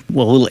third.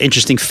 Well, a little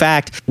interesting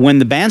fact: when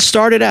the band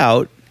started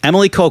out,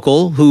 Emily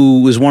Kokel,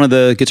 who was one of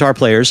the guitar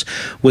players,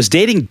 was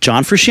dating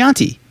John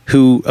Frusciante,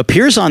 who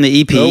appears on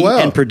the EP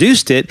and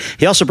produced it.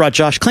 He also brought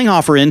Josh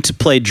Klinghoffer in to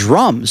play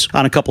drums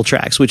on a couple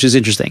tracks, which is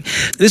interesting.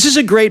 This is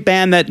a great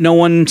band that no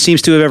one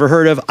seems to have ever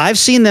heard of. I've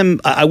seen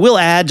them, I will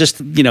add,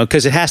 just,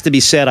 because it has to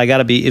be said, I got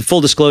to be, full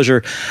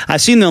disclosure,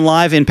 I've seen them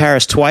live in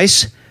Paris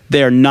twice.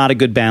 They are not a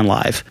good band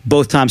live.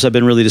 Both times I've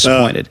been really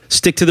disappointed.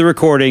 Stick to the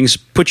recordings,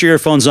 put your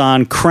earphones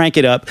on, crank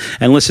it up,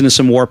 and listen to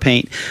some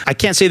Warpaint. I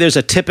can't say there's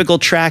a typical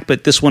track,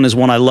 but this one is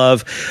one I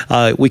love.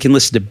 We can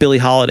listen to Billie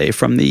Holiday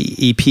from the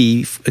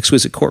EP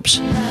Exquisite Corpse.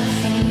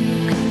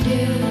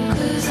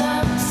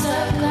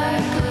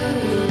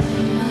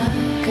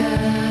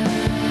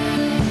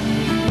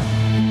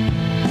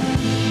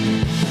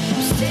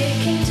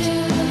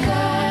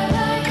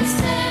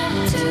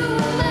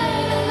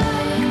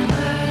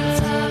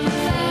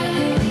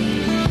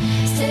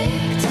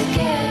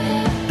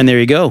 And there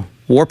you go.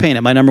 Warpaint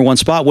at my number one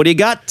spot. What do you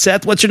got,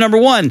 Seth? What's your number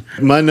one?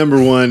 My number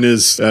one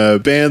is a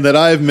band that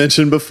I've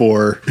mentioned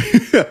before.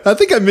 I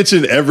think I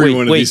mentioned every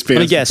one of these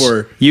bands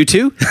before.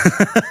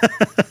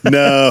 U2?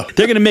 No.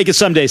 They're going to make it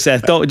someday,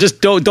 Seth.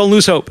 Don't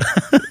lose hope.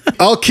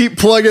 I'll keep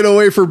plugging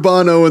away for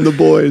Bono and the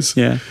boys.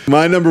 Yeah.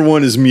 My number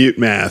one is Mute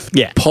Math.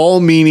 Yeah. Paul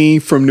Meany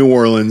from New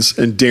Orleans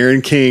and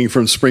Darren King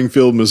from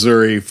Springfield,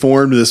 Missouri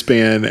formed this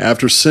band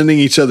after sending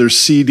each other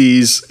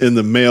CDs in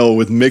the mail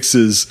with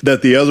mixes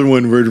that the other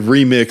one would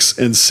remix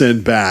and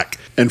send back.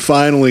 And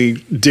finally,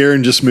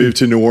 Darren just moved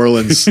to New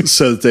Orleans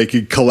so that they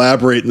could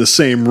collaborate in the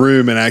same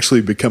room and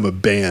actually become a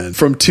band.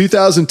 From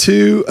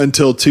 2002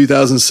 until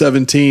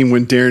 2017,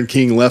 when Darren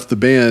King left the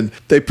band,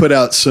 they put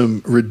out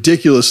some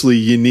ridiculously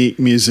unique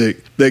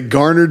music that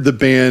garnered the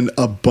band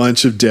a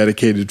bunch of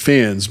dedicated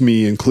fans,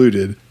 me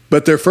included.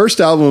 But their first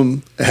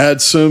album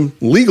had some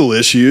legal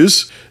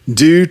issues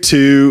due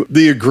to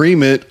the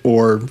agreement,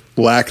 or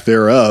lack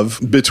thereof,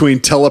 between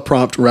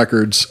Teleprompt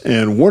Records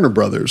and Warner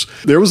Brothers.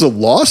 There was a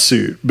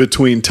lawsuit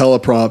between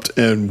Teleprompt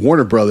and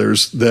Warner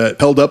Brothers that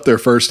held up their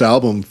first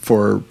album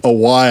for a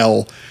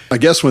while. I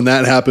guess when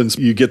that happens,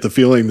 you get the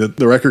feeling that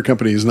the record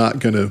company is not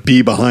going to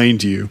be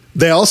behind you.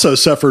 They also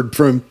suffered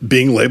from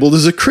being labeled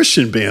as a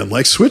Christian band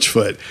like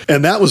Switchfoot.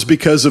 And that was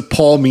because of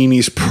Paul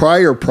Meany's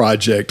prior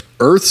project,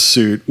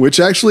 Earthsuit, which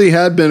actually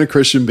had been a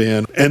Christian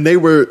band. And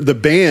the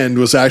band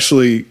was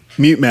actually,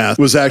 Mute Math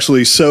was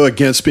actually so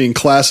against being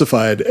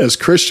classified as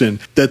Christian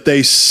that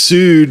they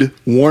sued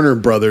Warner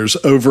Brothers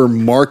over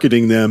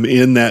marketing them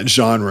in that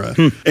genre.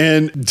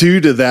 And due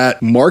to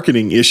that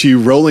marketing issue,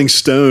 Rolling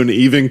Stone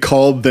even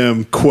called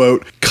them,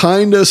 quote,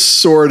 kinda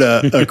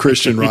sorta a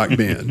Christian rock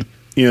band.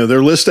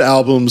 Their list of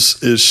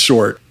albums is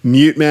short.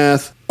 Mute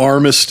Math,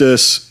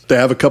 Armistice. They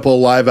have a couple of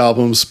live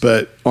albums,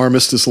 but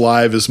Armistice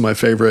Live is my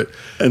favorite.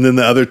 And then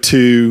the other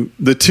two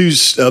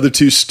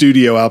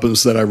studio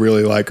albums that I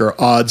really like are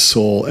Odd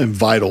Soul and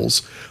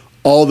Vitals.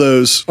 All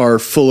those are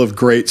full of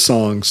great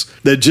songs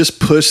that just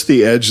push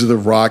the edge of the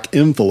rock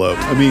envelope.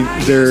 I mean,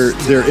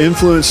 they're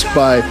influenced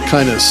by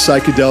kind of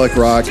psychedelic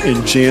rock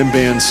and jam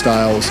band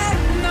styles,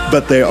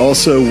 but they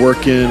also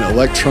work in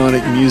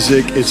electronic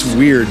music. It's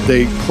weird.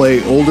 They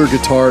play older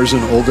guitars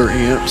and older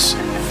amps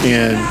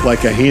and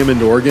like a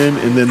Hammond organ,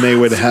 and then they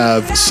would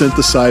have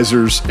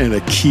synthesizers and a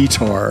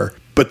keytar,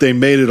 but they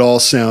made it all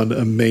sound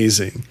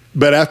amazing.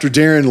 But after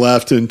Darren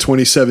left in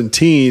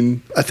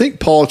 2017, I think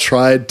Paul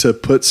tried to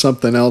put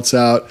something else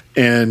out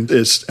and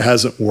it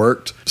hasn't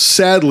worked.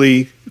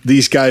 Sadly,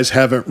 these guys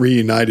haven't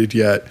reunited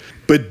yet.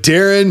 But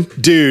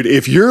Darren, dude,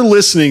 if you're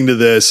listening to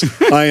this,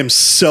 I am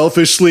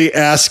selfishly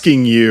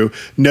asking you,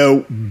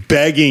 no,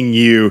 begging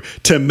you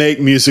to make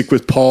music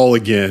with Paul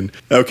again.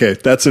 Okay,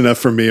 that's enough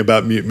for me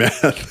about Mute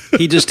Math.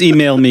 He just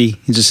emailed me.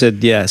 He just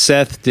said, yeah,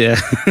 Seth,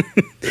 yeah.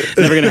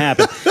 Never going to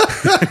happen.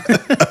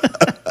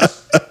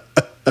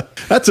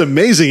 That's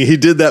amazing. He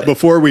did that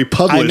before we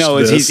published this. I know,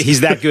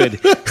 he's that good.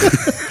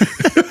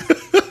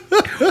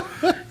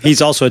 He's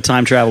also a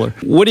time traveler.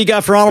 What do you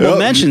got for honorable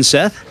mentions,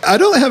 Seth? I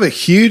don't have a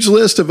huge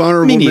list of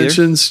honorable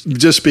mentions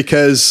just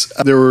because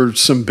there were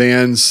some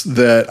bands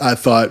that I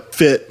thought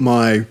fit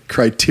my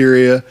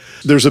criteria.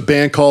 There's a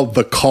band called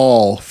The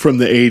Call from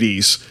the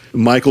 80s.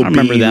 Michael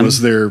Bean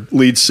was their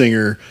lead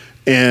singer.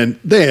 And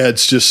they had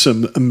just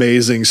some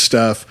amazing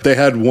stuff. They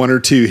had one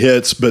or two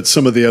hits, but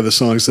some of the other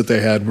songs that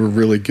they had were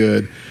really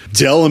good.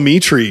 Del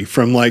Amitri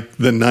from like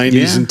the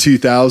 90s and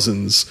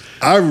 2000s.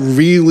 I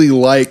really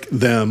like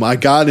them. I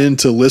got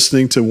into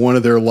listening to one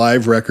of their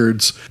live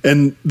records.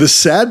 And the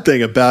sad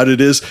thing about it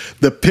is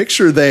the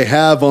picture they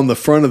have on the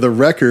front of the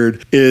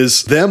record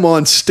is them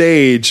on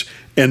stage.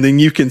 And then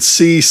you can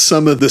see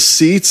some of the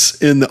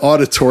seats in the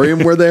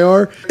auditorium where they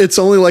are. It's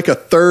only like a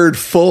third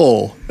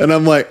full. And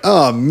I'm like,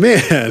 oh,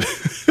 man.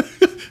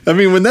 I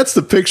mean, when that's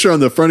the picture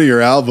on the front of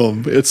your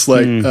album, it's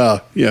like,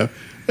 yeah.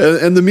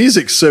 And the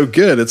music's so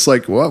good. It's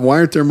like, why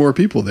aren't there more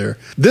people there?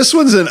 This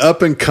one's an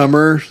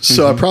up-and-comer,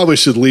 so I probably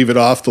should leave it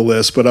off the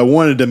list. But I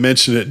wanted to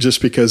mention it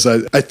just because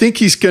I think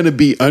he's going to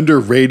be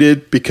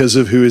underrated because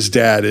of who his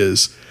dad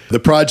is. The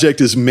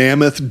project is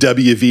Mammoth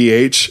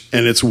WVH,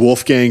 and it's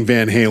Wolfgang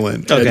Van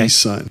Halen, Eddie's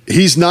son.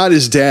 He's not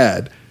his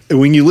dad. And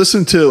when you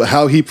listen to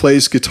how he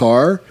plays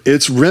guitar,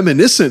 it's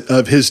reminiscent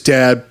of his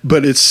dad,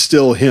 but it's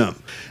still him.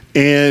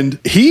 And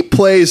he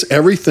plays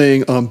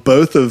everything on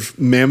both of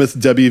Mammoth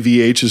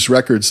WVH's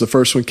records. The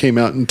first one came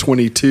out in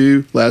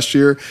 22 last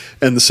year,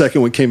 and the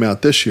second one came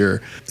out this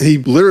year. He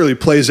literally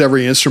plays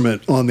every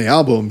instrument on the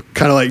album,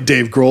 kind of like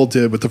Dave Grohl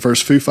did with the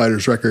first Foo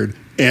Fighters record.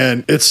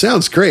 And it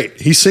sounds great.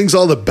 He sings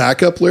all the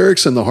backup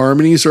lyrics and the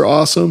harmonies are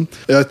awesome.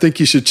 I think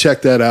you should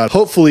check that out.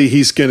 Hopefully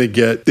he's going to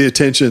get the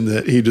attention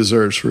that he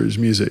deserves for his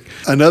music.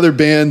 Another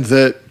band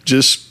that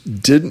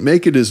just didn't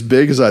make it as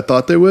big as I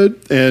thought they would,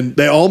 and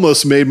they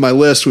almost made my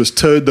list, was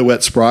Toad the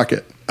Wet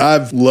Sprocket.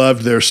 I've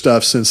loved their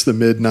stuff since the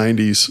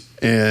mid-90s,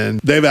 and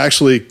they've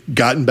actually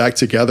gotten back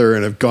together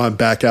and have gone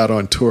back out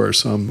on tour,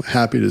 so I'm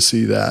happy to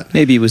see that.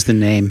 Maybe it was the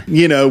name.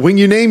 You know, when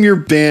you name your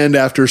band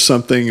after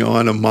something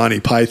on a Monty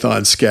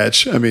Python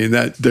sketch, I mean,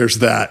 there's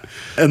that.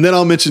 And then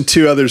I'll mention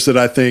two others that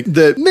I think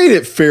that made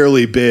it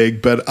fairly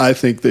big, but I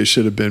think they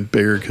should have been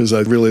bigger because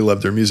I really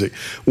love their music.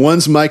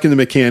 One's Mike and the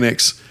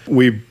Mechanics.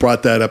 We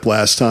brought that up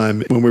last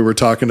time when we were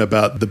talking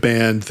about the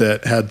band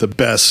that had the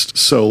best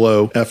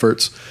solo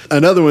efforts.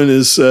 Another one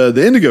is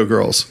the Indigo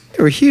Girls.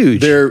 They were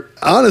huge.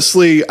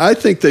 Honestly, I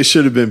think they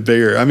should have been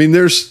bigger. I mean,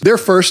 their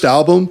first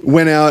album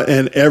went out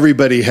and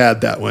everybody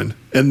had that one.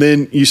 And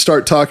then you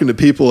start talking to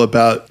people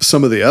about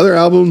some of the other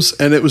albums,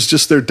 and it was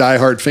just their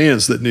diehard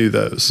fans that knew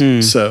those.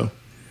 So...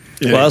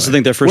 Anyway. Well, I also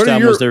think their first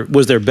album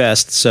was their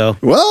best. So,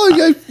 well,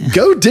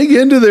 go dig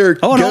into their.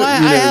 I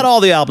had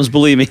all the albums.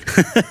 Believe me.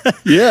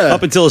 Yeah.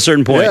 Up until a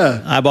certain point,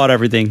 I bought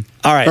everything.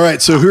 All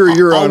right. So, who are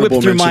your I'll honorable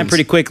whip through mentions? mine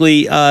pretty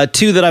quickly.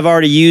 Two that I've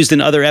already used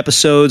in other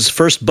episodes.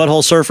 First,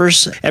 Butthole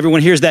Surfers.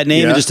 Everyone hears that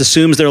name and just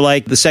assumes they're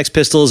like the Sex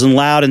Pistols and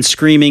loud and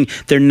screaming.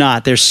 They're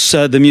not.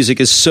 The music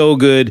is so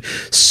good,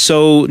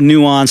 so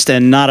nuanced,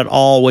 and not at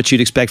all what you'd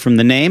expect from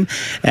the name.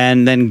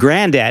 And then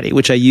Granddaddy,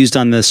 which I used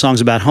on the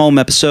Songs About Home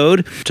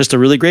episode. Just a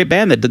really great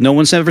band that no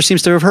one ever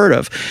seems to have heard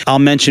of. I'll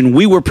mention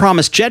We Were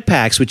Promised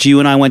Jetpacks, which you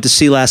and I went to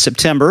see last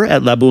September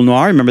at La Boule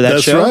Noire. Remember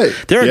that show? That's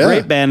right. They're a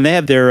great band. They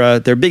have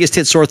their biggest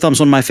hit, Sore Thumb's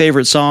one of my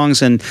favorite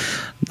songs, and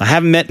I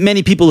haven't met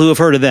many people who have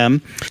heard of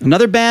them.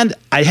 Another band,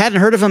 I hadn't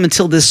heard of them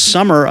until this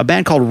summer, a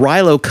band called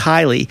Rilo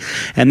Kiley,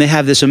 and they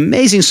have this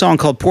amazing song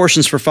called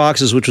Portions for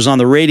Foxes, which was on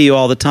the radio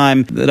all the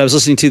time that I was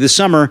listening to this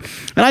summer,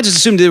 and I just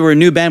assumed they were a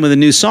new band with a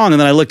new song,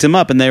 and then I looked them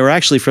up, and they were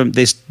actually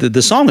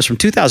the song was from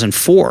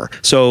 2004,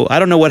 so I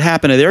don't know what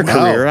happened to their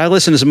career. I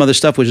listened to some other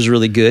stuff which is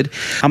really good.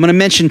 I'm going to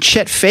mention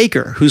Chet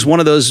Faker, who's one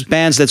of those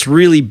bands that's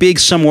really big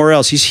somewhere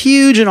else. He's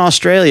huge in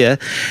Australia,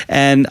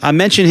 and I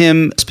mention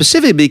him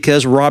specifically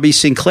because Robbie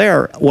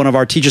Sinclair, one of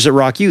our teachers at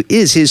Rock U,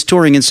 is his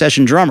touring and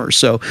session drummer.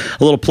 So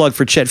a little plug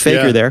for Chet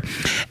Faker there.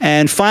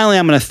 And finally,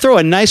 I'm going to throw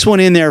a nice one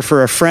in there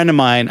for a friend of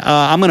mine.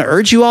 I'm going to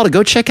urge you all to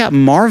go check out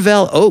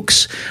Marvell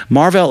Oaks.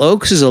 Marvell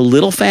Oaks is a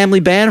little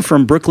family band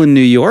from Brooklyn, New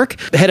York,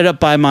 headed up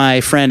by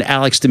my friend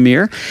Alex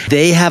Demir.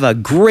 They have a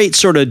great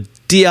sort of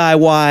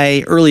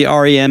DIY early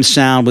REM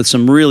sound with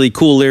some really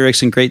cool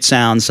lyrics and great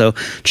sound. So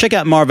check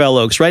out Marvell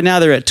Oaks. Right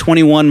now they're at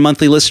 21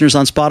 monthly listeners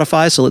on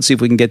Spotify, so let's see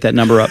if we can get that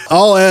number up.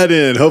 I'll add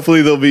in.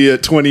 Hopefully they'll be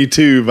at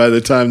 22 by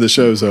the time the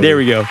show's over. There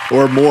we go.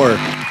 Or more.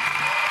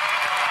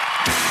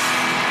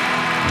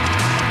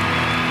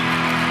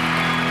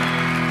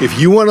 If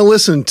you want to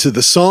listen to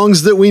the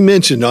songs that we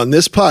mentioned on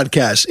this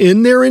podcast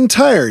in their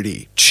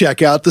entirety,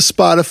 check out the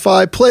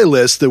Spotify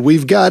playlist that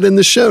we've got in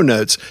the show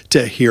notes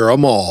to hear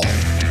them all.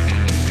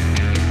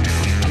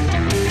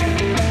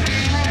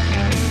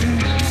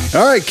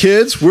 All right,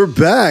 kids, we're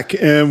back,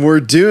 and we're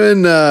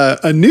doing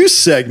a new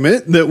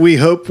segment that we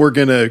hope we're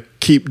going to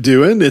keep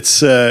doing.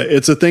 It's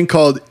a thing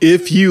called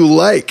If You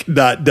Like ...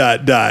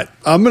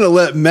 I'm going to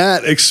let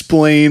Matt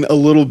explain a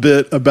little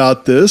bit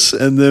about this,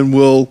 and then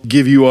we'll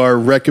give you our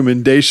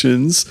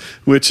recommendations,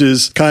 which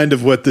is kind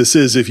of what this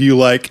is. If you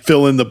like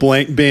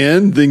fill-in-the-blank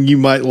band, then you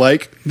might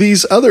like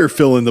these other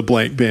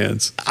fill-in-the-blank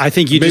bands. I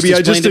think you just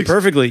explained it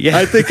perfectly. Yeah.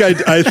 I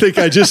think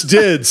I just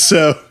did,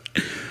 so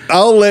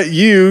I'll let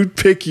you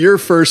pick your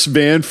first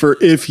band for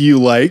If You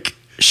Like.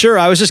 Sure.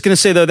 I was just going to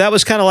say, though, that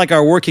was kind of like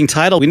our working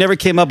title. We never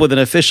came up with an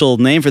official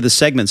name for the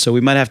segment, so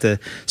we might have to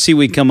see what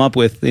we come up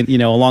with,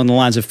 along the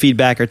lines of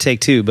feedback or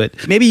take two.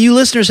 But maybe you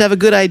listeners have a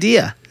good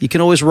idea. You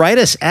can always write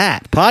us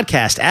at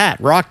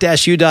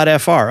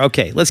podcast@rock-u.fr.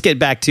 Okay, let's get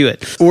back to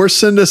it. Or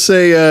send us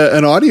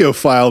an audio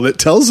file that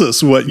tells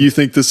us what you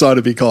think this ought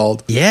to be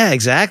called. Yeah,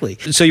 exactly.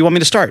 So you want me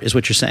to start, is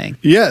what you're saying?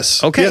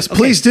 Yes. Okay. Yes,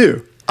 please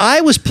do.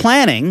 I was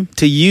planning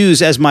to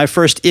use as my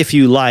first If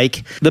You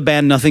Like the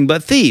band Nothing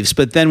But Thieves,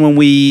 but then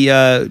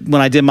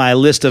when I did my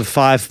list of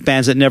 5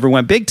 bands that never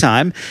went big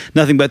time,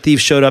 Nothing But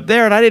Thieves showed up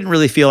there, and I didn't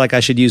really feel like I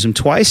should use them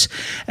twice.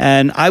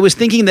 And I was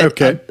thinking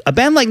that a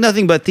band like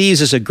Nothing But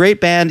Thieves is a great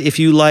band if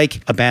you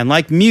like a band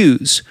like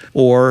Muse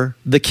or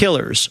The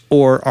Killers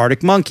or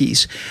Arctic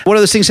Monkeys. What do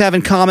those things have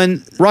in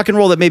common? Rock and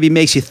roll that maybe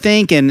makes you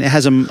think and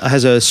has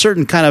a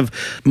certain kind of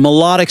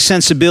melodic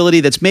sensibility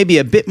that's maybe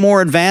a bit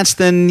more advanced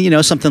than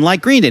something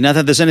like Green Day. Not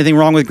that there's anything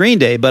wrong with Green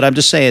Day, but I'm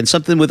just saying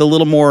something with a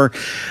little more.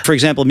 For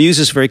example, Muse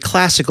is very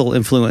classical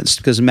influenced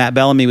because Matt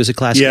Bellamy was a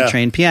classically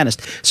trained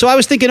pianist. So I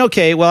was thinking,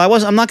 okay, well,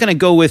 I'm not going to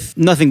go with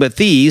Nothing But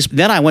Thieves.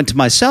 Then I went to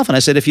myself and I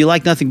said, if you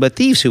like Nothing But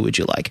Thieves, who would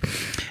you like?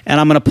 And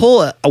I'm going to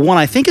pull a one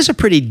I think is a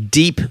pretty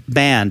deep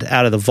band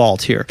out of the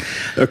vault here.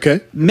 Okay.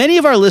 Many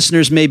of our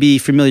listeners may be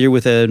familiar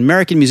with an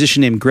American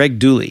musician named Greg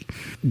Dooley.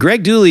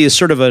 Greg Dooley is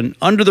sort of an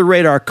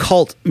under-the-radar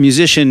cult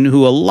musician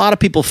who a lot of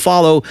people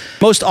follow,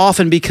 most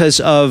often because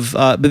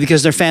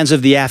they're fans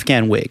of the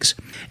Afghan Wigs.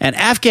 And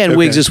Afghan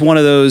Wigs is one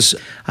of those,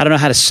 I don't know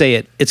how to say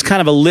it, it's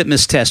kind of a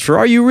litmus test for,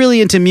 are you really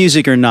into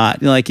music or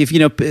not? Like, if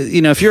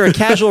if you're a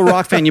casual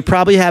rock fan, you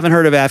probably haven't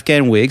heard of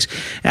Afghan Wigs.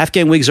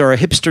 Afghan Wigs are a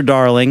hipster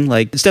darling.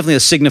 Like, it's definitely a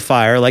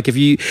signifier. Like,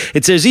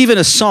 there's even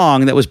a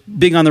song that was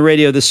big on the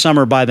radio this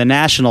summer by The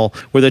National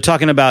where they're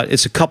talking about,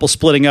 it's a couple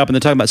splitting up, and they're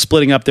talking about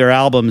splitting up their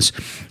albums.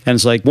 And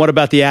it's like, what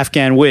about the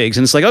Afghan Wigs?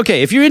 And it's like,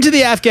 okay, if you're into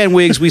the Afghan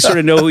Wigs, we sort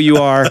of know who you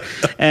are.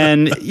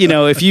 And,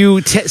 if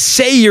you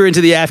say you're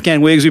into the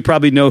Afghan Wigs, we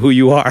probably know who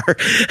you are.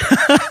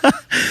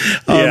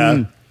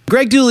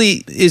 Greg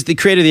Dooley is the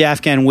creator of the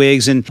Afghan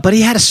Wigs, but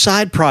he had a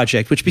side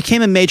project, which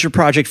became a major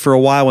project for a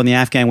while when the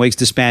Afghan Wigs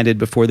disbanded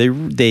before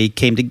they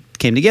came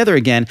together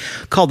again,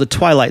 called the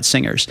Twilight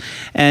Singers.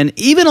 And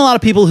even a lot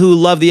of people who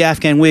love the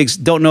Afghan Wigs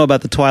don't know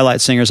about the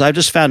Twilight Singers. I've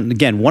just found,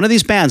 again, one of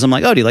these bands, I'm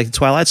like, oh, do you like the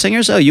Twilight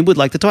Singers? Oh, you would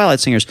like the Twilight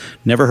Singers.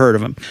 Never heard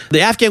of them.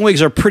 The Afghan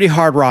Wigs are pretty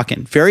hard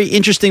rocking. Very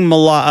interesting,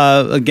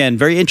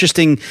 very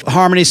interesting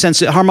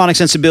harmonic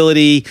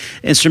sensibility,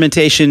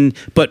 instrumentation,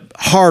 but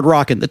hard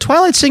rocking. The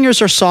Twilight Singers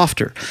are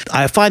softer.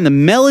 I find the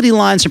melody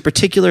lines in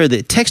particular,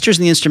 the textures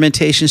and the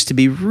instrumentations to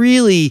be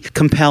really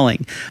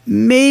compelling.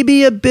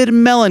 Maybe a bit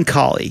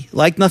melancholy,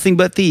 like Nothing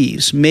But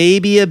Thieves.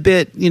 Maybe a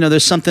bit,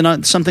 there's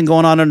something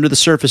going on under the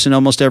surface in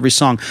almost every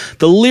song.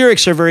 The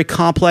lyrics are very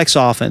complex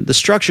often. The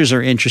structures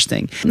are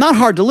interesting. Not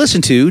hard to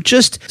listen to,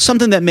 just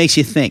something that makes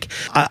you think.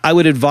 I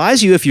would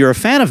advise you, if you're a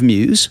fan of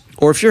Muse,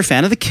 or if you're a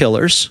fan of The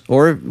Killers,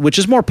 which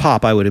is more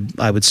pop, I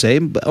would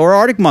say, or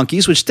Arctic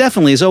Monkeys, which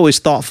definitely is always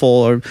thoughtful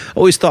or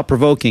always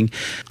thought-provoking.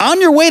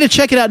 On your way to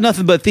check it out,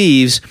 Nothing But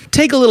Thieves,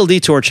 take a little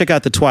detour, check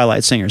out the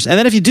Twilight Singers. And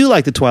then if you do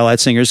like the Twilight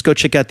Singers, go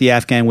check out the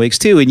Afghan Wigs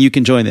too, and you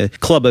can join the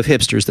club of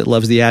hipsters that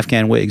loves the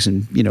Afghan Wigs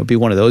and be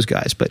one of those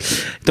guys. But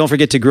don't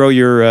forget to grow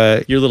your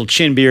little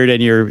chin beard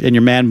and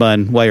your man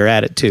bun while you're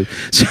at it too.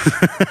 So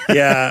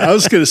yeah, I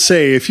was going to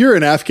say, if you're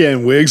an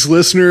Afghan Wigs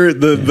listener,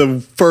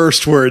 the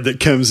first word that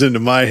comes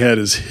into my head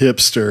is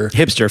hipster.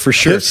 Hipster, for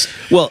sure.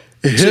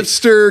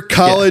 Hipster,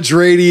 college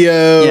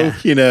radio,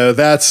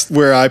 that's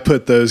where I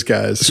put those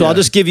guys. So I'm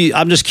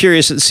just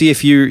curious to see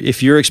if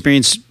your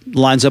experience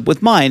lines up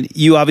with mine.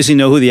 You obviously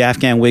know who the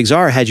Afghan Wigs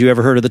are. Had you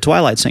ever heard of the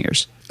Twilight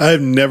Singers?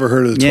 I've never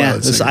heard of the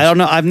Twilight Singers. I don't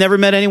know. I've never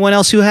met anyone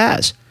else who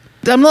has.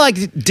 I'm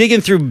like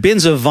digging through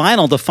bins of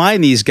vinyl to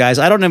find these guys.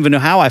 I don't even know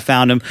how I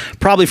found them.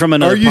 Probably from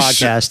another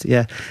podcast.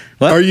 Yeah.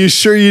 What? Are you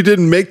sure you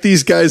didn't make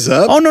these guys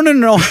up? Oh, no.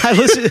 I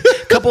listened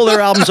a couple of their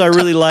albums I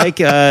really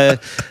like.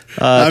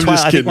 I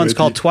think one's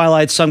called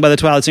Twilight, sung by the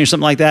Twilight Singers,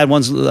 something like that.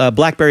 One's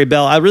Blackberry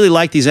Bell. I really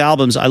like these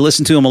albums. I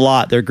listen to them a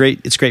lot. They're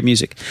great. It's great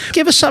music.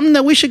 Give us something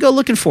that we should go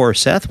looking for,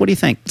 Seth. What do you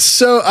think?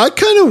 So I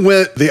kind of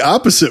went the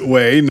opposite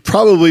way,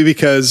 probably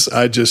because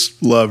I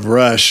just love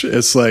Rush.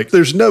 It's like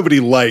there's nobody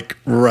like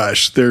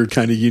Rush. They're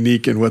kind of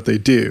unique in what they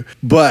do.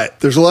 But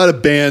there's a lot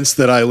of bands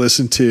that I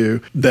listen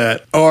to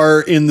that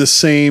are in the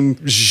same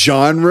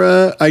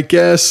genre, I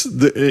guess,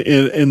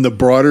 in the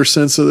broader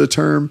sense of the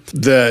term,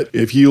 that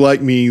if you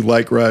like me,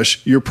 like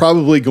Rush, you're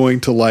probably going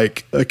to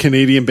like a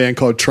Canadian band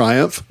called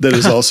Triumph that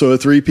is also a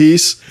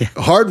three-piece. Yeah.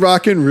 Hard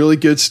rockin', really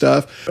good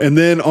stuff. And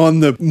then on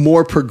the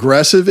more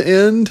progressive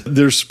end,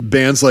 there's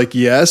bands like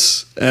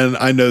Yes, and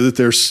I know that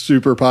they're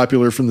super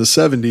popular from the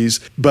 70s,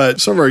 but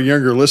some of our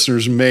younger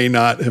listeners may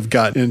not have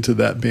gotten into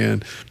that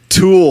band.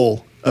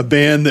 Tool, a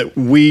band that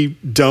we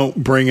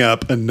don't bring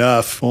up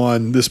enough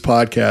on this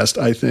podcast,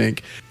 I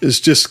think, has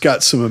just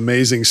got some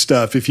amazing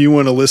stuff. If you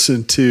want to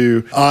listen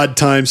to odd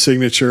time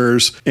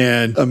signatures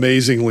and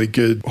amazingly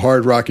good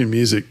hard rocking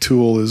music,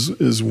 Tool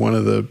is one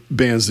of the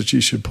bands that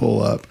you should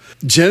pull up.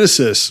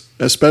 Genesis,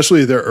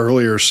 especially their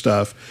earlier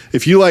stuff.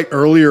 If you like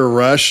earlier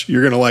Rush,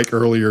 you're going to like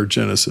earlier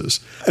Genesis.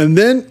 And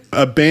then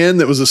a band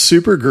that was a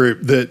super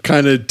group that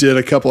kind of did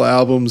a couple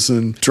albums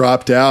and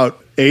dropped out,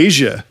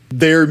 Asia.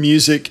 Their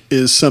music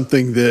is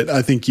something that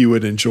I think you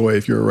would enjoy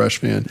if you're a Rush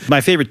fan. My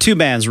favorite two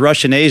bands,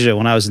 Rush and Asia,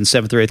 when I was in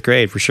 7th or 8th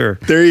grade, for sure.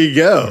 There you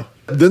go.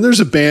 Then there's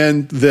a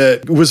band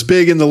that was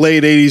big in the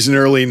late 80s and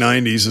early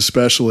 90s,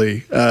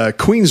 especially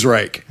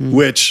Queensryche,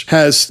 which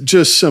has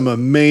just some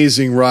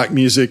amazing rock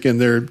music, and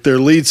their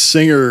lead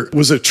singer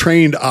was a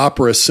trained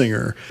opera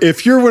singer.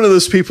 If you're one of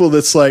those people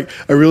that's like,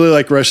 I really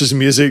like Rush's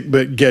music,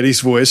 but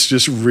Geddy's voice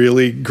just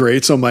really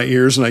grates on my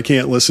ears and I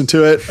can't listen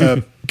to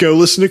it, go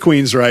listen to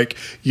Queensryche.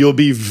 You'll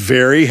be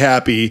very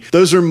happy.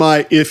 Those are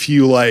my if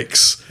you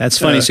likes. That's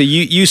funny. So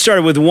you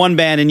started with one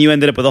band and you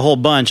ended up with a whole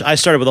bunch. I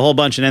started with a whole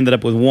bunch and ended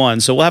up with one.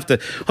 So we'll have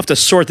to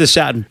sort this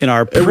out in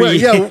our our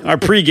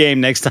pregame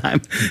next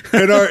time.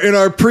 in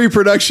our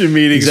pre-production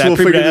meetings, we'll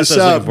figure this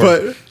out.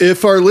 But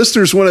if our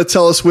listeners want to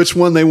tell us which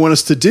one they want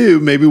us to do,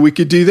 maybe we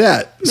could do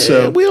that.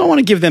 So we don't want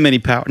to give them any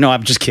power. No,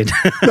 I'm just kidding.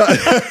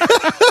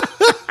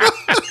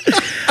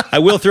 I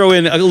will throw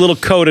in a little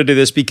coda to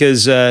this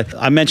because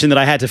I mentioned that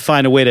I had to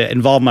find a way to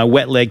involve my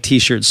Wet Leg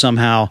t-shirt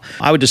somehow.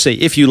 I would just say,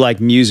 if you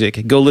like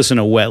music, go listen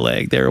to Wet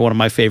Leg. They're one of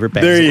my favorite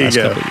bands in the last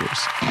couple of years.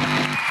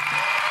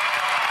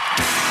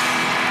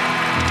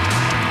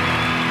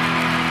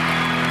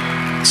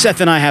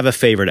 Seth and I have a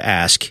favor to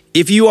ask.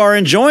 If you are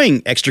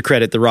enjoying Extra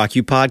Credit, the Rock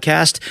You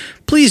podcast,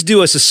 please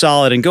do us a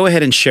solid and go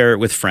ahead and share it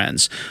with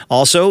friends.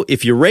 Also,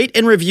 if you rate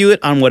and review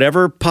it on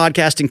whatever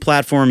podcasting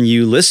platform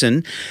you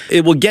listen,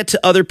 it will get to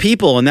other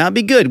people, and that'd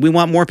be good. We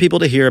want more people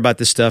to hear about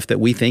this stuff that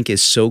we think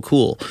is so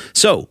cool.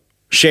 So,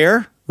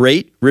 share,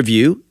 rate,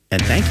 review,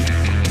 and thank you.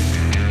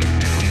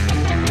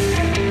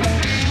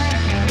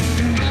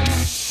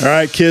 All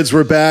right, kids,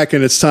 we're back,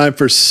 and it's time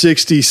for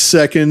 60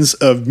 seconds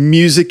of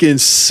music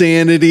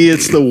insanity.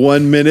 It's the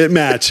 1 minute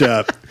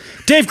matchup.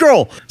 Dave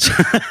Grohl.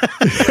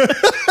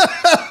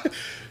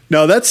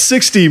 No, that's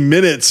 60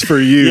 minutes for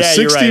you. Yeah,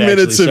 60 right,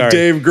 minutes actually. of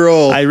Dave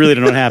Grohl. I really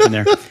don't know what happened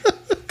there.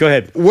 Go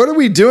ahead. What are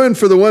we doing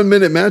for the 1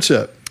 minute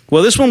matchup?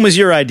 Well, this one was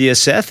your idea,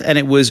 Seth, and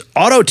it was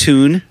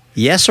AutoTune,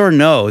 yes or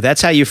no.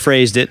 That's how you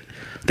phrased it.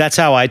 That's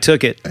how I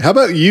took it. How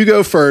about you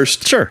go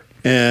first? Sure.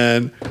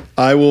 And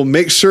I will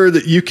make sure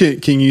that you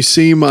can you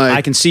see my...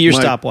 I can see your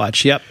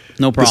stopwatch. Yep.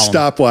 No problem. The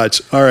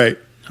stopwatch. All right.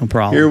 No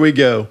problem. Here we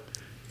go.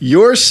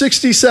 Your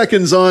 60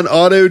 seconds on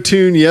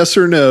AutoTune, yes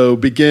or no,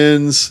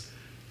 begins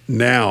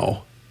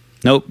now.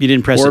 Nope, you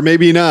didn't press it. Or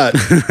maybe not.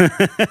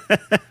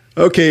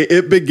 Okay,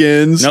 it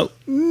begins now.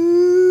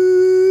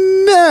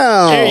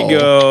 There you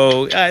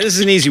go. This is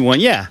an easy one.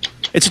 Yeah,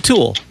 it's a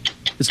tool.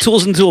 It's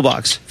tools in the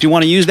toolbox. If you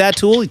want to use that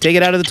tool, you take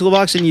it out of the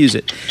toolbox and use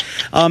it.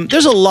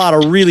 There's a lot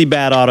of really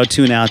bad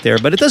AutoTune out there,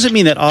 but it doesn't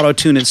mean that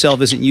AutoTune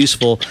itself isn't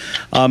useful.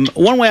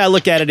 One way I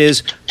look at it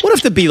is, what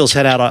if the Beatles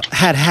had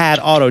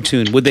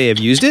AutoTune? Would they have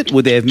used it?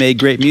 Would they have made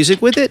great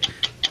music with it?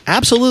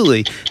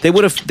 Absolutely. They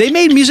would have. They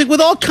made music with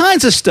all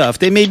kinds of stuff.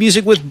 They made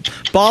music with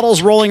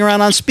bottles rolling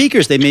around on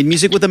speakers. They made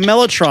music with a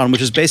mellotron,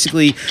 which is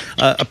basically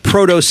a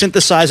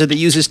proto-synthesizer that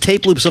uses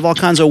tape loops of all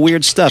kinds of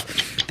weird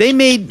stuff. They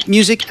made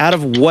music out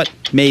of what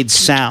made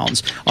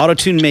sounds.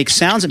 AutoTune makes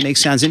sounds. It makes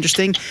sounds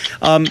interesting.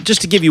 Just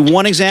to give you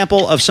one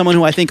example of someone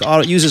who I think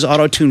uses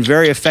AutoTune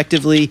very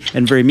effectively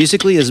and very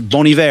musically is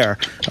Bon Iver.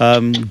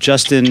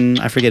 Justin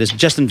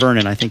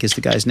Vernon, I think is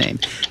the guy's name.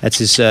 That's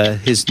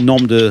his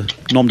nom de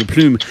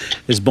plume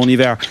is Bon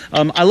Iver.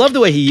 I love the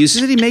way he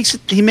uses it.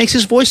 He makes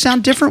his voice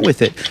sound different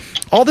with it.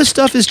 All this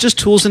stuff is just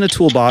tools in a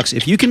toolbox.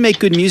 If you can make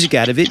good music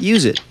out of it,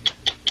 use it.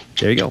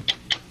 There you go.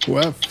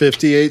 Well,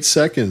 58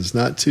 seconds.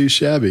 Not too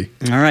shabby.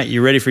 All right.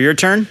 You ready for your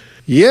turn?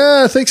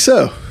 Yeah, I think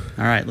so.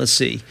 All right. Let's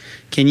see.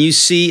 Can you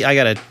see? I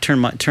got to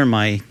turn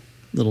my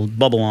little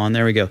bubble on.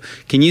 There we go.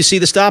 Can you see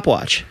the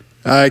stopwatch?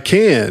 I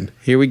can.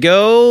 Here we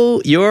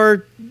go.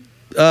 Your...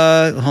 hold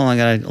on. I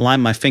got to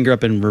line my finger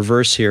up in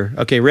reverse here.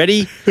 Okay.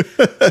 Ready?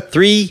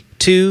 3,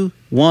 2,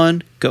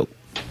 1, go.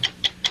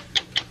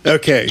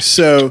 Okay,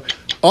 so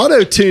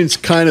AutoTune's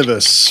kind of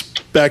a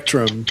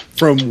spectrum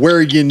from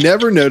where you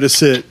never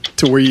notice it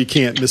to where you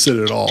can't miss it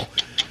at all.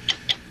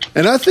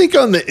 And I think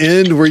on the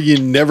end where you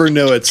never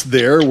know it's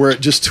there, where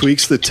it just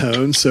tweaks the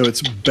tone so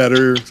it's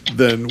better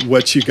than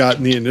what you got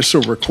in the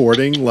initial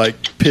recording,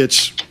 like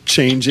pitch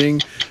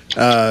changing,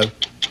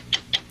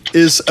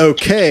 is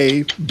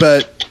okay.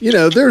 But, you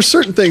know, there are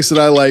certain things that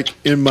I like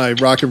in my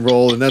rock and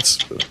roll, and that's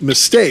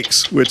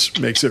mistakes, which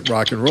makes it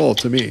rock and roll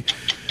to me.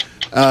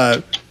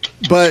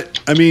 But,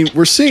 I mean,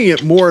 we're seeing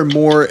it more and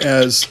more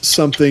as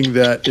something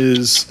that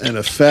is an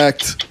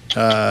effect.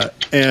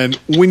 And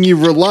when you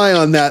rely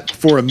on that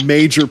for a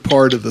major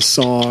part of the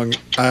song,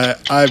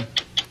 I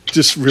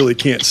just really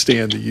can't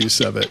stand the use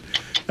of it.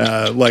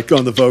 Like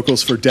on the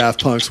vocals for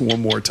Daft Punk's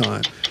One More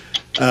Time.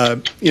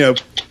 You know,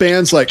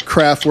 bands like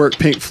Kraftwerk,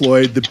 Pink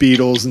Floyd, the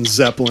Beatles, and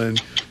Zeppelin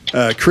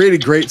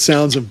created great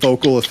sounds and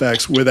vocal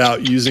effects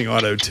without using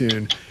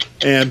AutoTune.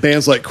 And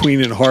bands like Queen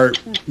and Heart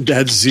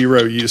had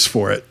zero use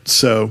for it.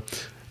 So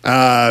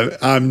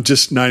I'm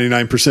just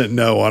 99%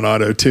 no on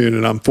AutoTune,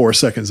 and I'm 4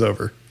 seconds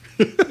over.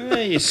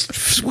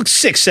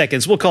 6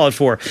 seconds. We'll call it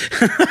 4.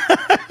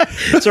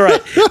 It's all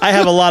right. I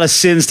have a lot of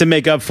sins to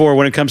make up for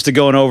when it comes to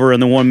going over in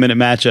the 1 minute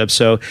matchup.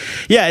 So,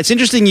 yeah, it's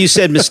interesting you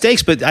said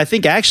mistakes, but I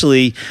think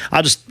actually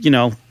I'll just,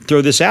 throw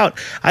this out.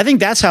 I think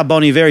that's how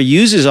Bon Iver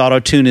uses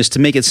AutoTune, is to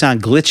make it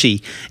sound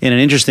glitchy in an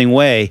interesting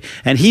way.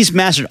 And he's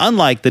mastered,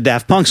 unlike the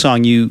Daft Punk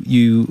song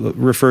you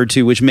referred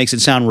to, which makes it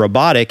sound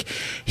robotic,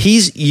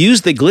 he's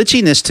used the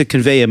glitchiness to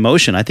convey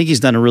emotion. I think he's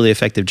done a really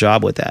effective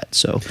job with that.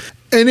 So,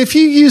 and if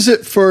you use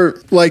it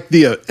for like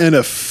an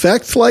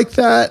effect like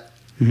that,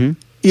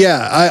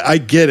 yeah, I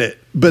get it.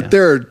 But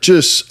there are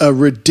just a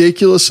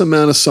ridiculous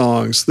amount of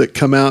songs that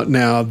come out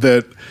now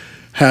that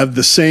have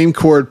the same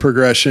chord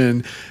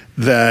progression,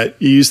 that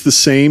use the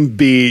same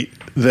beat,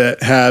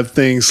 that have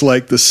things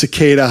like the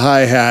cicada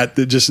hi-hat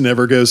that just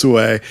never goes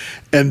away.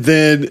 And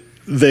then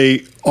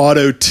they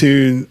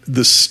auto-tune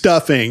the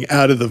stuffing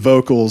out of the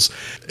vocals.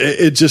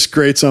 It just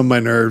grates on my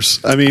nerves.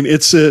 I mean,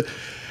 it's a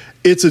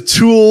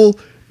tool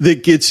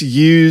that gets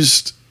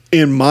used,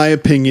 in my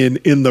opinion,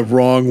 in the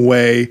wrong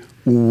way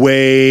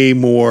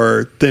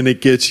more than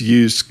it gets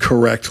used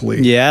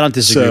correctly. Yeah, I don't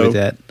disagree with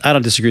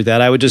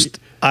that. I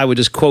would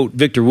just quote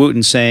Victor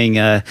Wooten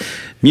saying,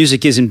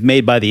 music isn't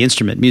made by the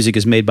instrument. Music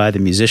is made by the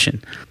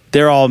musician.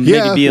 They're all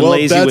maybe being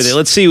lazy with it.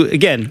 Let's see,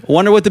 again,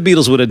 wonder what the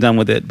Beatles would have done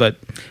with it. But,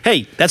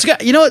 hey, that's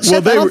got, you know what,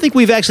 Seth, I don't think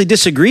we've actually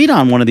disagreed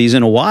on one of these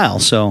in a while.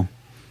 So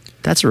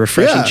that's a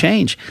refreshing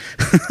change.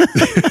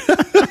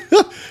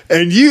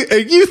 And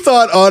you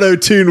thought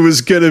AutoTune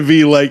was going to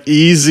be like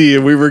easy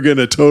and we were going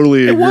to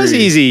totally agree. It was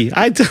easy.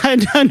 I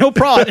no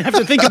problem. I didn't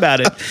have to think about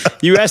it.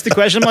 You asked the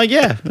question, I'm like,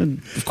 yeah,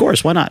 of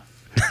course, why not?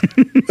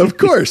 Of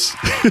course.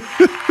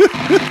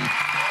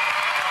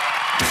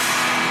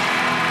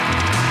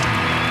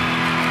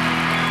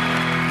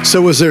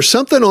 So was there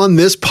something on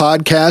this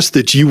podcast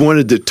that you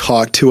wanted to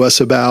talk to us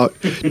about?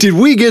 Did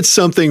we get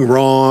something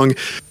wrong?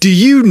 Do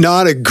you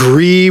not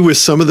agree with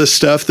some of the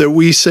stuff that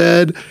we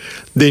said?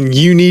 Then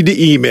you need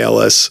to email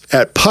us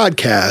at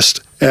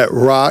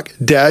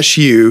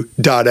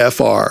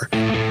podcast@rock-u.fr.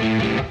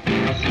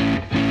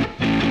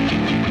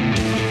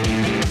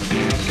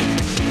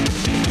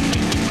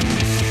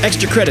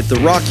 Extra Credit, the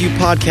Rock U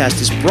podcast,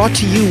 is brought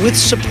to you with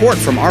support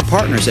from our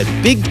partners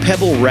at Big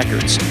Pebble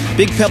Records.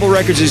 Big Pebble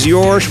Records is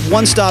your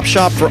one-stop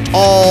shop for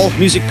all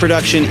music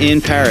production in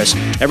Paris.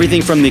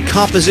 Everything from the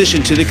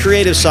composition to the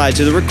creative side,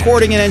 to the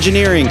recording and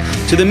engineering,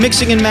 to the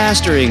mixing and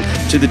mastering,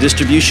 to the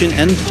distribution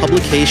and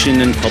publication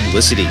and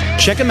publicity.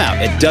 Check them out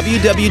at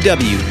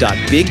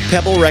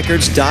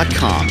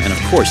www.bigpebblerecords.com. And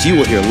of course, you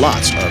will hear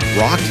lots of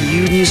Rock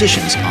U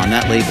musicians on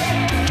that label.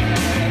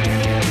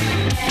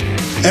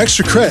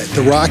 Extra Credit,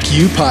 the Rock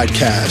U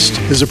podcast,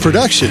 is a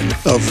production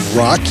of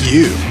Rock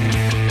U.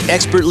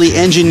 Expertly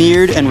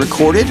engineered and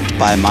recorded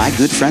by my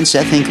good friend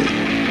Seth Hinckley.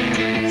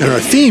 And our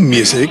theme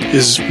music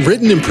is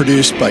written and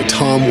produced by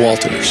Tom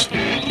Walters.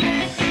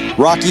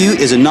 Rock U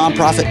is a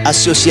nonprofit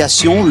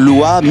association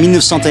loi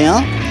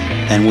 1901,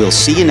 and we'll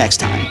see you next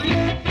time.